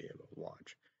wouldn't be able to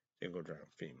watch single drunk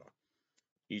female.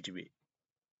 YouTube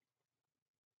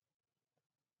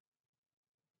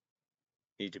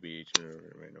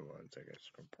number one. Second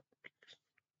scared part.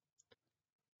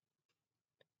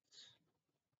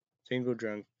 Single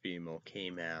drunk female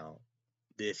came out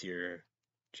this year,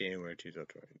 January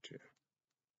 2022.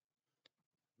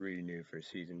 Renewed for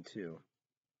season 2.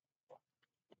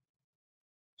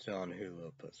 It's on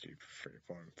Hulu plus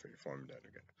freeform that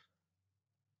again.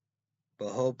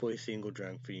 But hopefully Single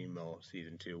Drunk Female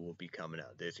season 2 will be coming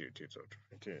out this year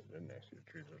 2022. The next year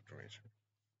 2023.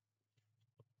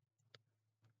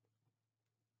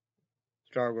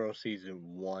 Stargirl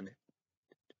season 1,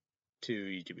 2,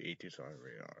 YouTube 18 on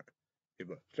radar.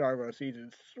 Stargirl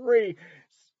season 3.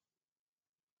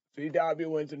 CW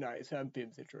Wednesday night, 7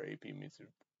 p.m. Central, 8 p.m. Eastern,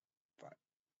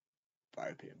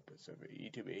 5 p.m. Pacific.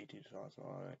 YouTube 18 songs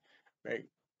on make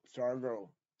Stargirl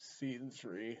season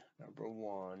 3, number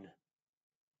 1.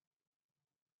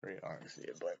 See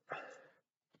it, but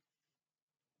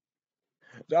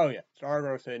oh yeah,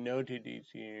 Stargirl said no to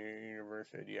DC Universe,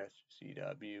 said yes to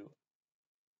CW.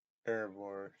 Air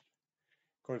Force.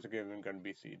 Of course, again, going to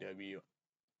be CW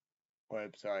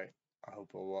website. I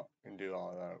hope I can do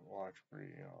all that. Watch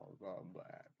free, blah blah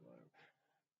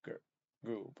blah.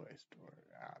 Google Play Store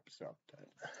app stuff.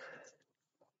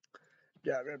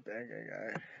 Yeah, that banking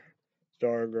guy.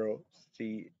 Stargirl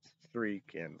C3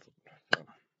 canceled. So.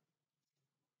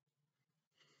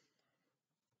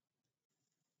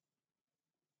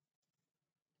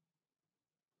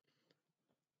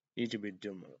 Each of be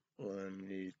doing one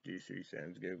these DC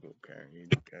sends Google account. You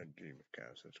got Gmail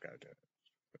account. Subscribe to it.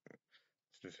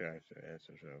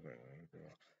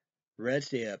 Red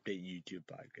State Update YouTube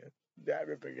podcast. That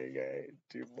big guy.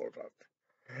 2 more pop.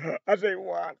 I say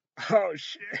what? Oh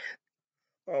shit.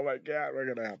 Oh my god, what's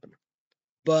gonna happen?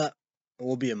 But it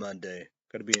will be a Monday.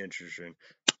 Gonna be interesting.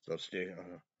 So stay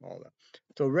all that.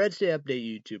 So Red State Update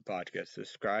YouTube podcast.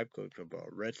 Subscribe, click the bell.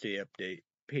 Red State Update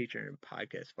Patreon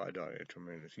podcast $5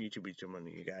 tremendous. YouTube is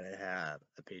money. You gotta have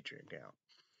a Patreon account.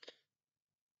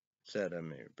 Set up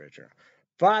a Patreon.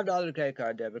 $5 credit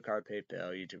card, debit card,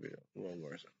 PayPal, YouTube is a little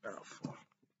worse. Oh fuck.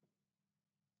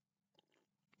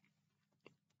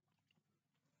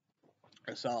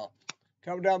 That's all.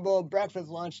 Comment down below. Breakfast,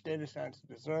 lunch, dinner, snacks,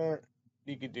 dessert.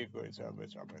 You can do great stuff.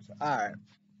 Alright.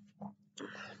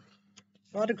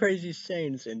 A lot of crazy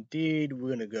sayings indeed. We're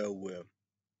gonna go with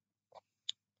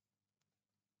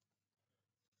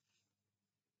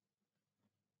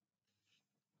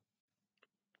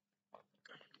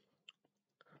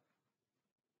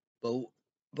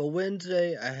But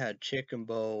Wednesday I had chicken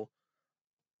bowl,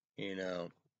 you know,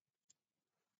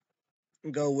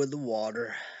 go with the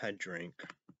water I drink.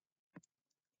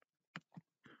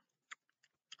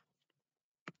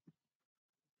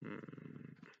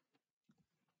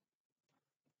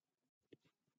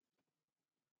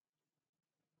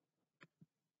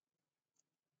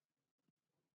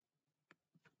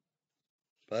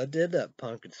 But I did that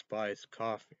pumpkin spice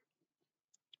coffee.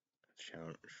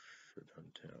 Challenge for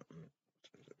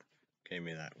gave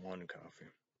me that one coffee.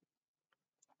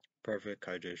 Perfect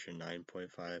hydration,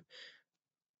 9.5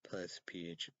 plus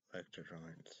pH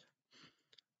electrolytes.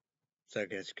 So I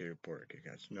guess get report,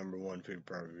 guys. Number one food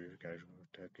probably guys will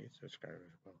Kentucky. Subscribe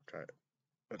as well. Try it.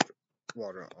 Put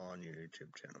water on your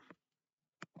YouTube channel.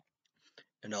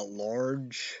 And a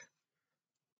large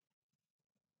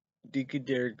Dinky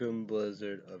Dairy Gum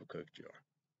Blizzard of cooked jar.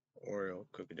 Oreo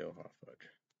cookie dough hot fudge.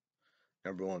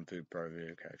 Number one food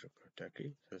probably casual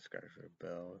Kentucky. Subscribe for the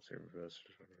bell.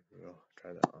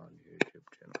 Try that on your YouTube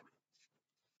channel.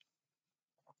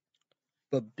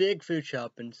 But big food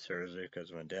shopping Thursday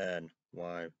because my dad,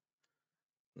 wife,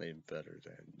 leave better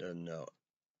than doesn't know,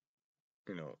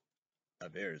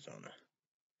 of Arizona.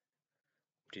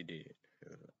 TD.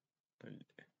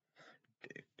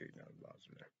 Dude, not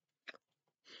Bosnia.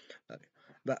 Okay.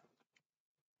 But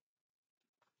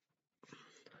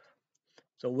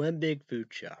so when big food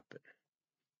shopping,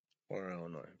 or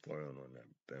Illinois, never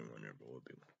been one, never will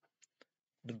be.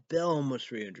 The bill almost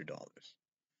 $300.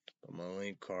 But my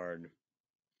link card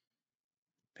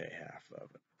pay half of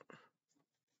it.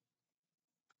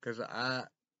 Cause I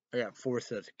got 4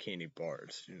 sets of candy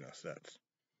bars, so that's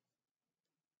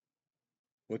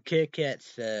with Kit Kat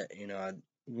set, I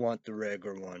want the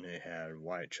regular one that had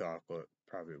white chocolate,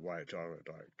 probably white chocolate,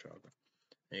 dark chocolate.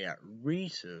 They got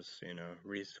Reese's,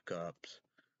 Reese's cups,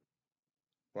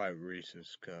 white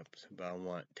Reese's cups, but I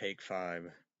want Take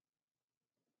 5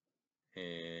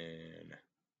 and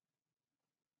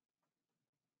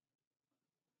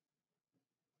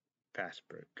Fast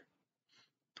Break.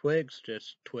 Twix,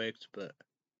 just Twix, but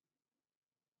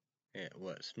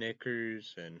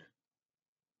Snickers and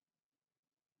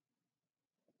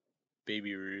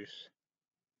Baby Ruth.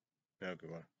 No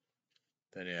good one.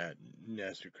 Then I got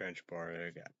Nestor Crunch Bar. I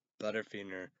got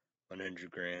Butterfinger, 100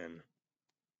 gram.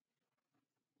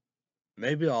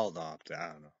 Maybe all the opt, I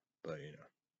don't know. But,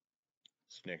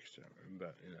 Snickers,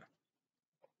 but,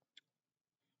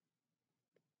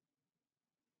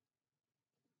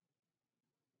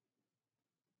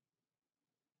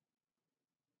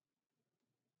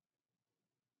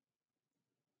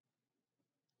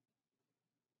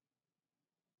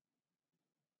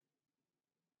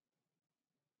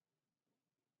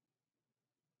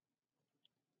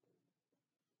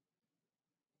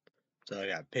 So I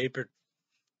got paper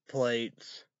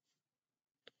plates,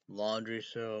 laundry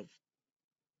soap,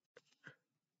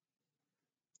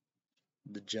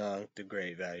 the junk, the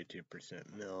great value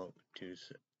 2% milk, 2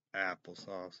 apple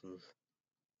sauces.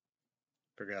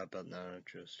 Forgot about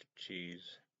non-citrus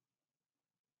cheese.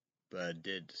 But I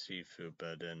did the seafood, but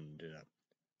I didn't do that.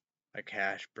 Like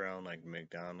hash brown, like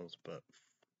McDonald's, but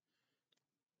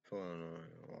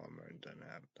Walmart doesn't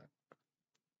have that.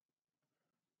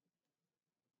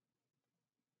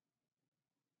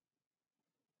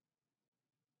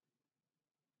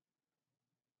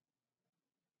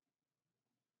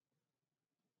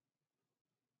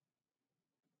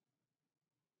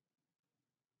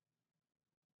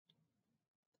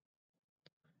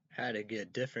 Had to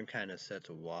get different kind of sets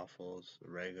of waffles, the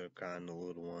regular kind, the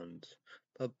little ones,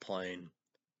 but plain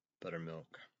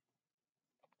buttermilk.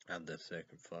 I have the thick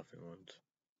and fluffy ones.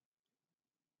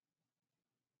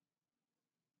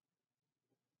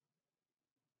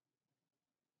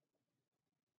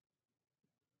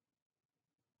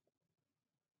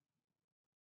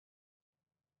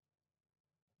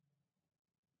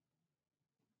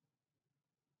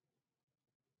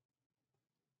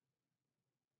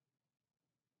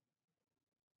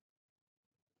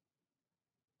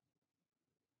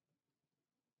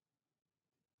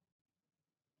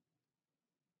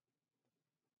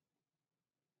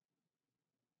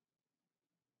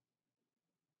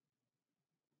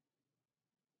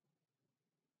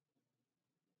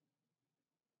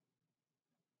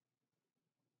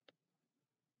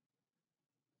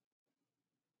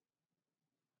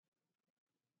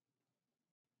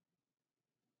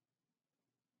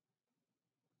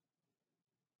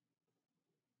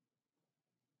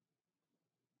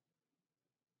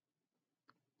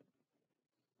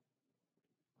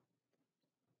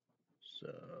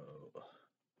 So,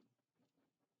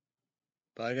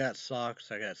 but I got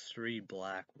socks. I got 3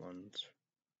 black ones.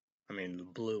 I mean, the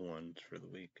blue ones for the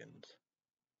weekends.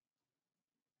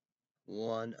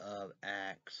 One of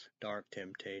Axe, Dark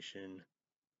Temptation,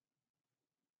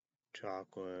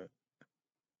 Chocolate.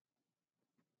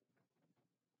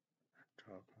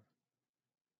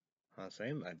 I was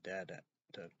saying my dad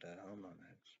took that home on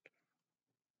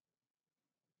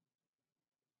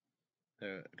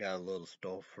that. Got a little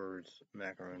Stouffer's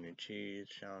macaroni and cheese.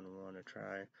 Sean want to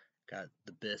try. Got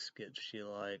the biscuits she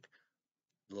like.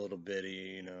 Little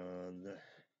bitty, the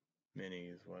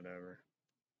minis, whatever.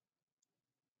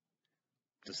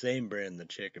 The same brand the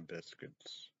chicken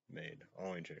biscuits made.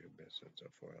 Only chicken biscuits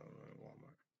at Fort Allen and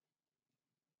Walmart.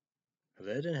 Because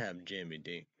they didn't have Jimmy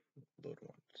Dean little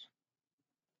ones.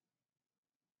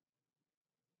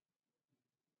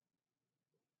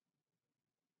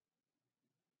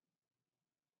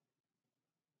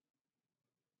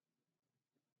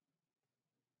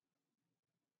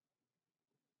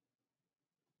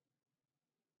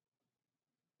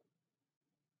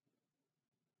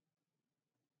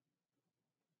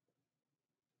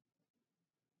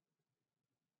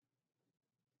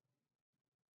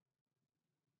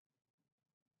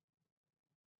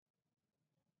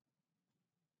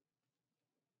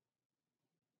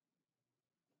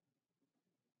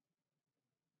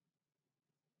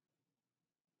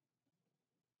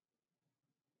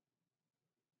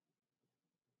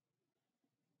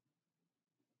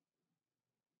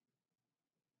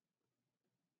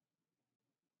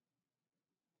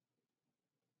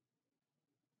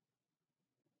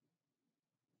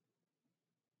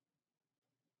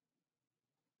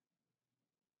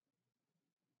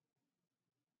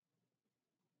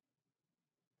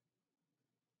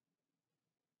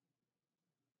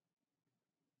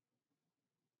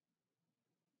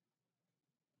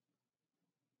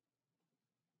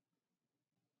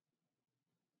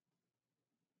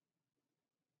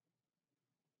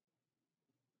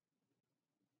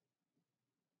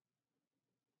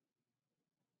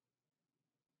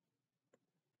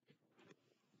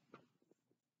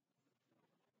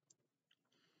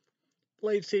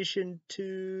 PlayStation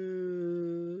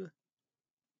 2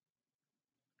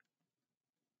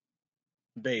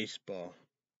 baseball.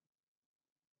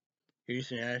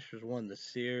 Houston Astros won the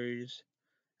series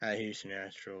at Houston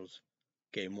Astros,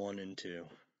 game 1 and 2.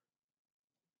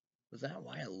 Was that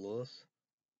Wyatt Lewis?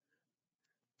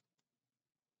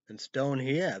 And Stone,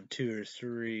 he had 2 or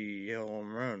 3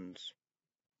 home runs.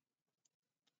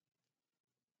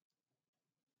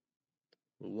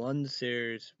 We won the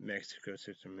series, Mexico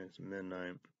 6 minutes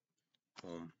midnight.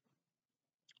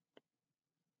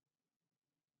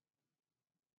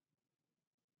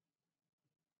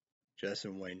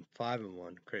 Justin Wayne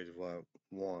 5-1, crazy what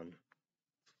 1.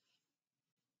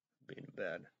 Being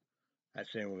bad. I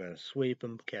think we're gonna sweep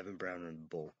him. Kevin Brown in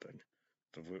the bullpen.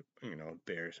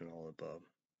 Bears and all above.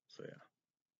 So yeah.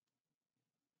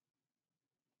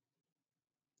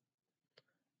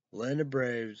 Atlanta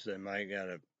Braves, they might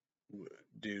gotta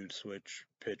do switch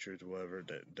pitchers, whatever.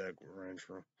 Doug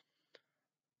Renfroe.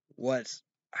 What's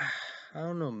I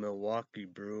don't know, Milwaukee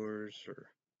Brewers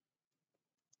or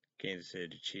Kansas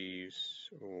City Chiefs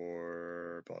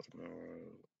or Baltimore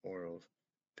Orioles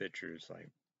pitchers like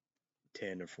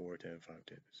 10-4, 10-5,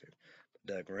 10-6.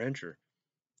 Doug Renfroe,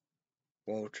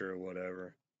 Walter or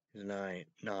whatever, is 9,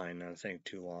 I think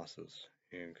 2 losses.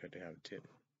 And could have 10.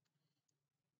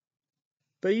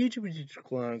 But YouTube just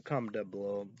comment down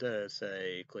below to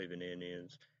say Cleveland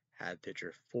Indians had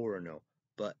pitcher 4-0.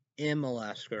 But in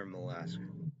Alaska.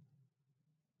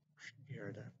 You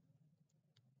heard that?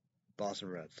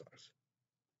 Boston Red Sox.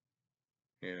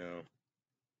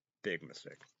 Big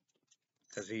mistake.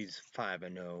 Because he's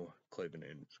 5-0. Cleveland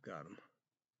Indians got him.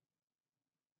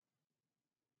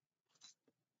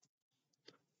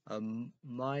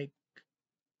 Mark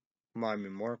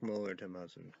Miller, Tim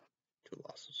Hudson, 2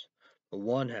 losses. But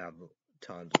one have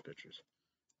tons of pitchers.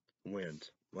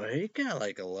 Wins. Well, he got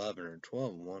like 11 or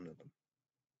 12 in one of them.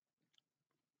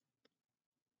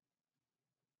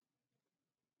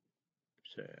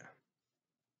 So, yeah.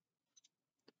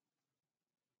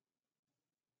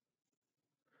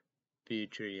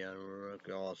 Future young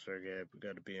rookie all-star game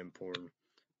got to be important.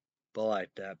 But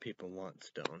like that, people want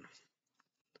Stone.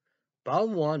 But I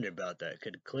wonder about that.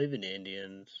 Could Cleveland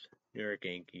Indians, New York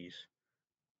Yankees,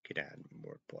 could add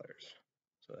more players?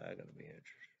 So that's gonna be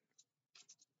interesting.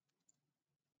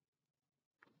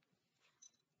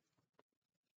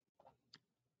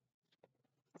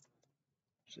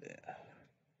 So yeah.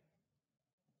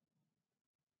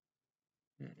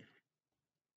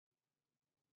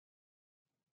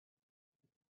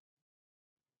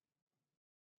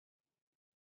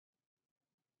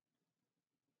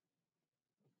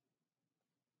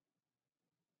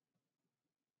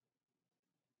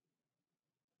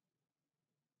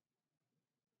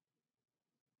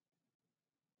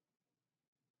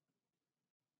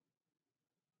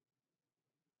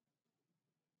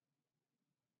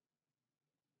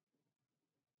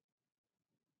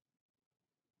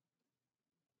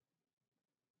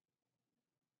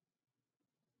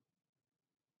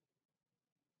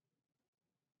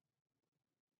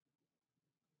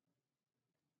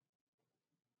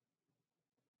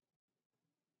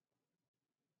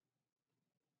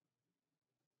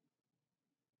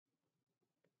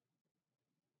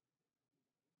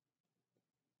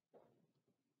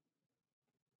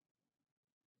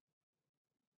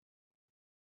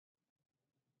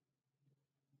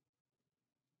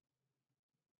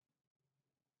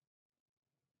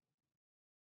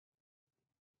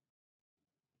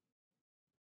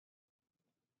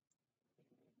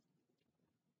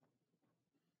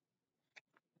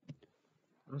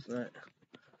 What's that?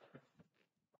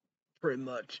 Pretty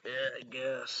much it, I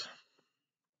guess.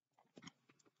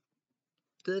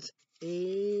 This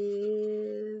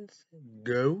is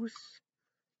Ghost.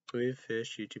 Sweet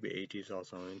Fish, YouTube 80s,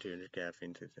 also on 200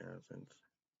 caffeine, 6,000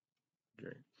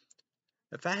 drink.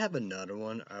 If I have another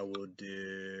one, I will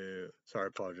do. Sorry,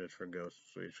 apologize for Ghost,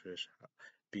 Sweet Fish.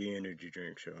 Be energy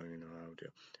drink show, you know how I would do.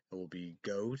 It will be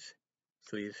Ghost,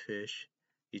 Sweet Fish,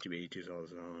 YouTube 80s,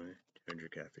 also on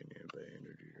 200 caffeine, but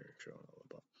energy drink show, all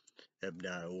about. If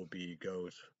not, it will be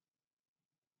Ghost,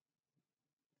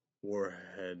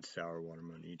 Warhead, Sour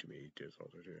Watermelon, YouTube 80s,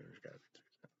 also 200 caffeine.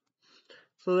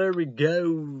 So there we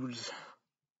goes.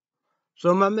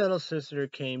 So my middle sister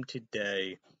came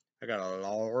today. I got a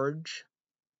large,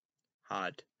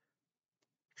 hot,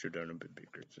 should have done a bit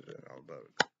bigger than all above.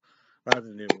 Not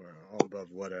the new one, all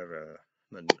above whatever,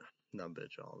 but not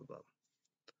bitch, all above.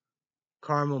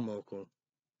 Caramel mocha,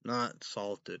 not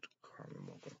salted caramel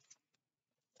mocha.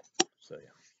 So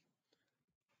yeah.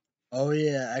 Oh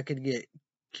yeah, I could get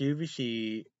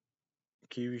QVC,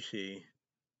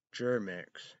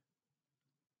 Germix.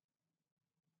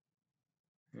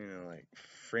 You know, like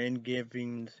friend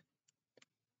givings.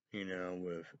 You know,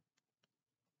 with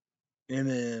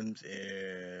M&M's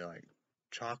and like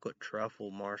chocolate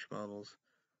truffle marshmallows.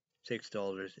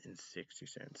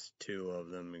 $6.60. Two of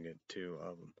them and get two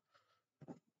of them.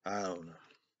 I don't know.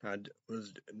 I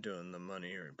was doing the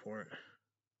money report.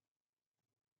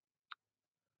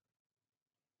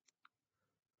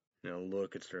 You know,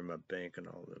 look, it's through my bank and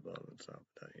all the above and stuff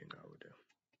that you know I would do.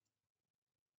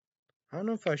 I don't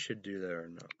know if I should do that or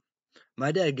not.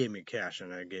 My dad gave me cash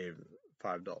and I gave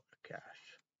 $5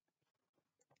 cash.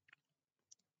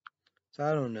 So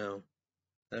I don't know.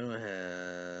 I don't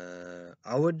have.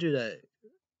 I would do that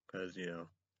because you know,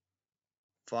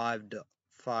 five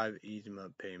easy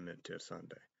month payment to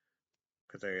Sunday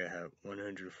because I have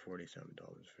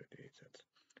 $147.58.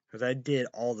 Because I did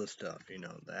all the stuff, you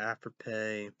know, the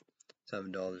Afterpay,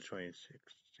 $7.26,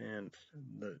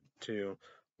 the two,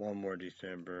 one more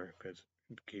December because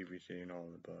keep receiving all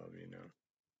the above, you know.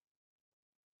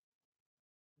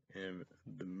 And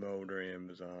the motor,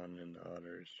 Amazon, and the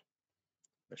others,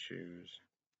 the shoes.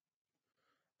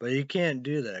 But you can't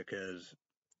do that because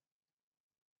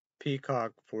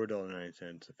Peacock $4.09,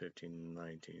 $15.19,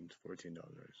 $14.96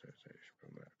 Pro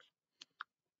Max.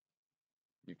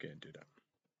 You can't do that.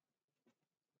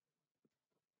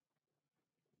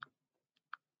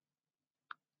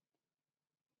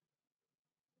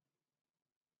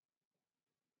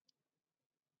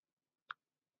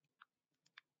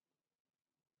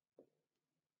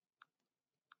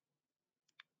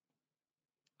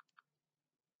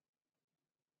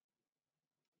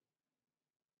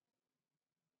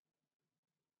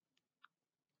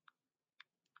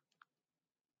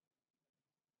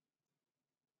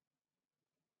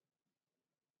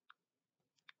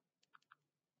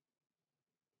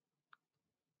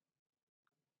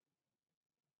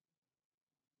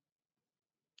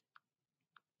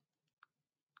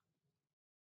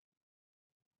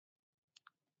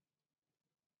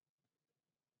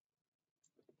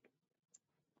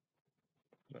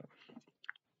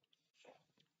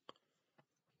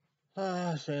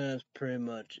 So that's pretty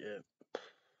much it.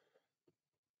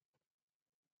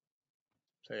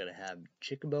 So I gotta have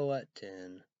Chicken Bowl at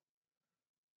 10.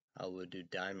 I would do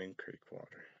Diamond Creek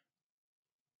Water.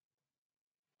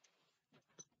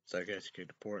 So I guess you could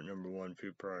report number one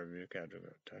food product review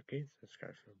category Kentucky.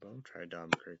 Subscribe for a bone. Try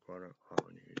Diamond Creek Water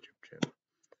on your YouTube channel.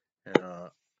 And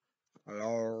a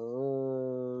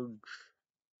large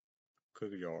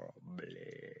cookie jar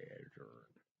blazer.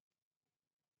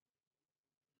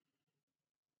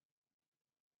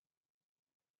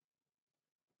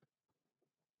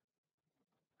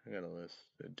 I gotta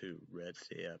listen to Red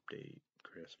Sea Update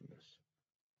Christmas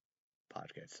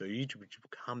podcast. So YouTube,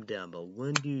 calm down. But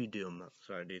when do you do them?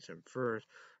 Sorry, December 1st.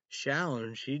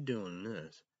 Shallon, she doing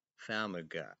this. Family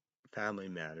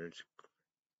Matters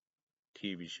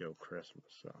TV show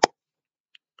Christmas. So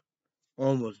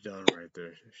almost done right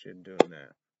there. She's doing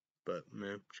that. But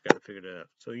man, she gotta figure that out.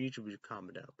 So YouTube,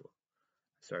 comment down below.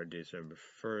 Started December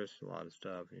 1st. A lot of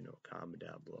stuff, you know. Comment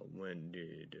down below. When do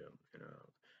you do them? You know.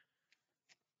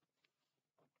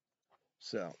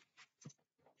 So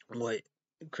what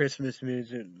Christmas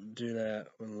music do that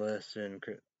listen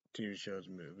TV shows,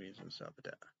 movies, and stuff like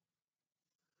that.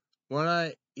 When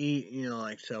I eat, you know,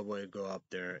 like Subway, go up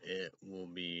there, it will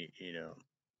be, you know,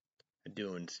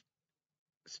 doing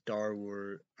Star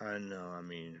Wars. I know, I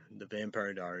mean, the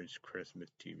Vampire Diaries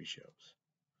Christmas TV shows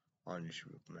on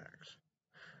YouTube Max.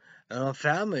 And on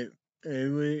Family,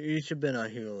 it should have been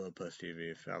on Hulu Plus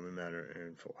TV, Family Matter,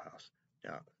 and Full House.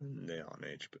 Yeah, they're on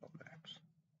HBO Max.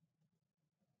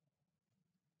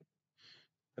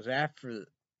 Because after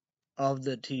of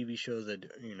the TV shows that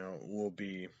will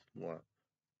be what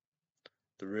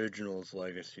the originals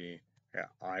legacy. Yeah,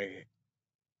 I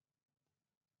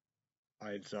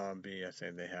Zombie. I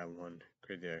say they have one.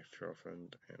 Crazy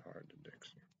Ex-Girlfriend and Hard to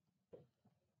Dixie.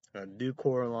 Do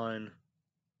Coraline.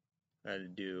 I had to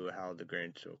do How the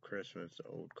Grinch Stole Christmas, the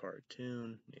old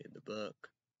cartoon. Need the book.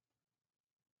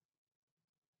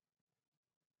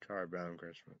 Charlie Brown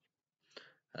Christmas.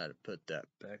 I had to put that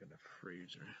back in the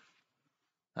freezer.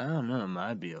 I don't know. It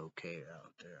might be okay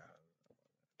out there.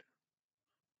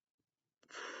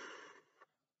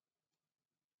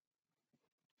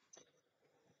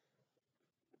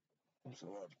 So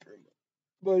that's pretty much.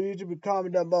 But you should be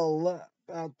commenting about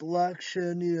the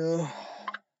election,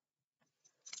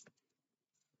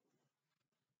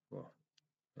 Well,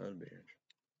 that'd be interesting.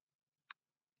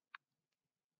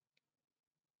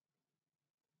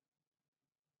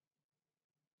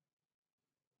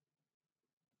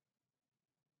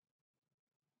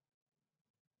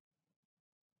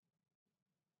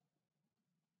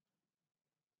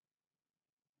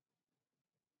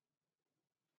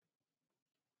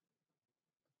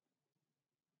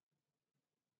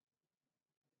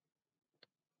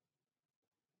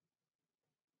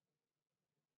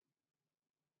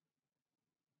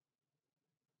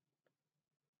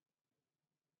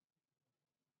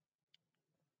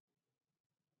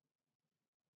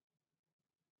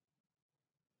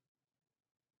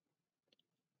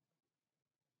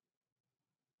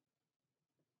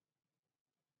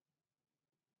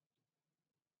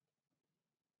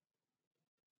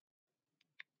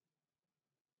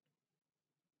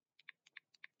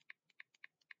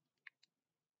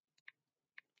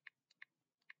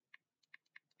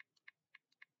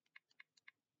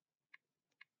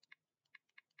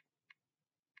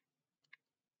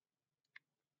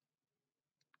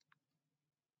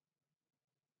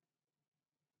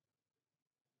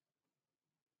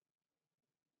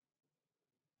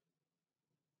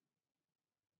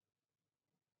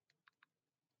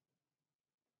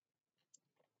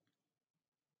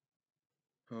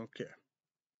 Okay.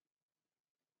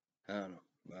 I don't know,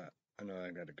 but I know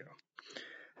I gotta go.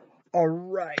 All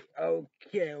right.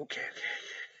 Okay.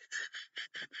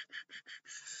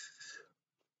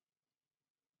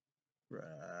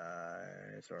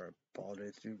 Right. Sorry.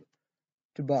 Apologize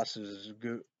to bosses.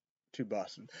 To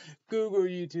bosses. Google,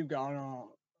 YouTube, I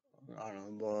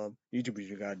don't know. YouTube,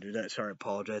 you gotta do that. Sorry.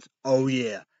 Apologize. Oh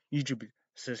yeah. YouTube.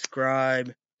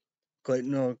 Subscribe. Click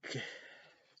no.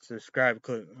 Subscribe.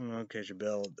 Click notification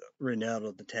bell.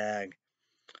 Ronaldo the tag.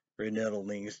 Ronaldo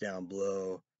links down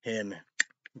below. Him.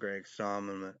 Greg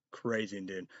Salmon, crazy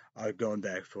dude. Going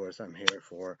back for us, I'm here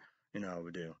for. I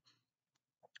would do.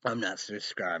 I'm not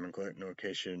subscribing, click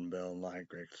notification bell, like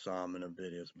Greg Salmon of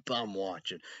videos, but I'm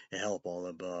watching and help all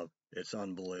above. It's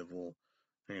unbelievable.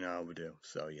 I would do.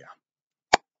 So yeah.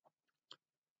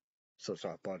 So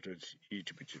sorry, budgets,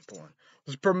 YouTube porn.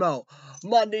 Let's promote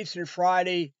Monday through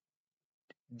Friday.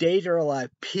 Days are alive,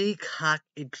 Peacock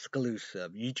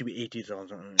exclusive. YouTube 18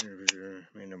 songs on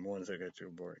number one second to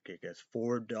board kick ass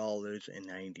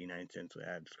 $4.99 with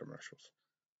ads commercials.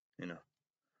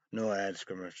 No ads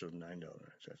commercials, $9.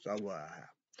 That's what I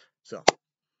have.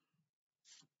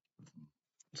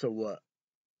 So what?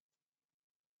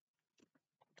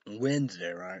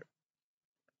 Wednesday, right?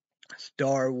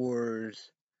 Star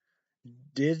Wars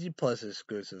Disney Plus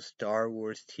exclusive Star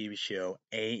Wars TV show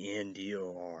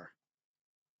Andor.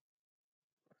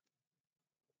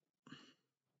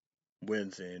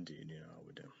 Wednesday indeed,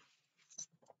 we do.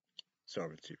 Star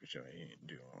Wars TV show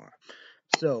Andor.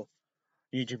 So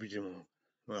YouTube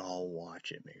well, I'll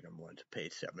watch it, make them want to pay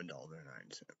 $7.09.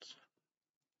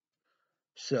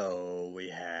 So we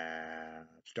have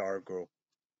Stargirl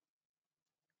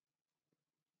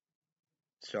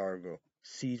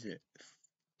season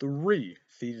 3.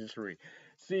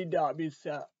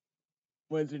 CW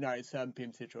Wednesday night, 7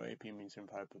 p.m. Central, 8 p.m. Eastern,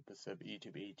 5 p.m. Pacific,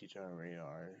 YouTube, AT channel,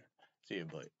 radar. See you,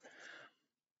 Blake.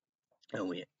 And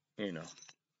we,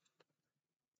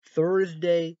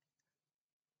 Thursday,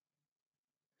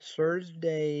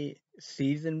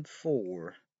 season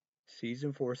 4,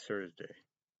 Thursday.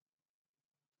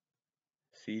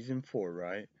 Season 4,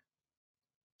 right?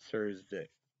 Thursday.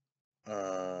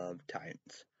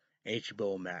 Titans.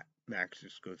 HBO Max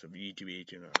exclusive. YouTube,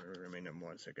 AT, number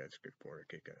one, so guys, good for it,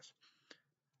 kick ass.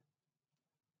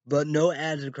 But no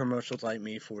ads and commercials like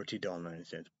me,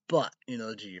 $14.90. But,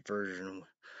 the G version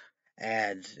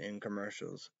ads and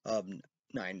commercials of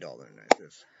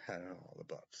 $9.90. I don't know all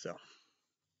above. So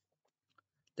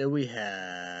then we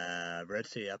have Red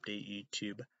State Update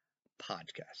YouTube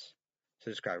podcast.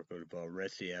 Subscribe code below.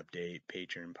 Rest the update.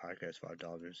 Patreon podcast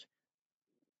 $5.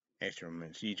 Extra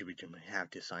minutes. YouTube you have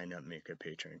to sign up, make a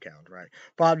Patreon account, right?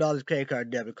 $5 credit card,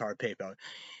 debit card, PayPal.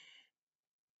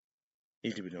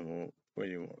 YouTube don't what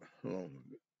do you want?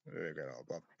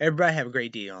 Everybody have a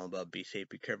great day. All about be safe,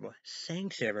 be careful.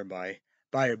 Thanks everybody.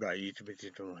 Bye everybody.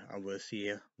 YouTube I will see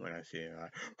you when I see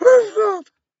you.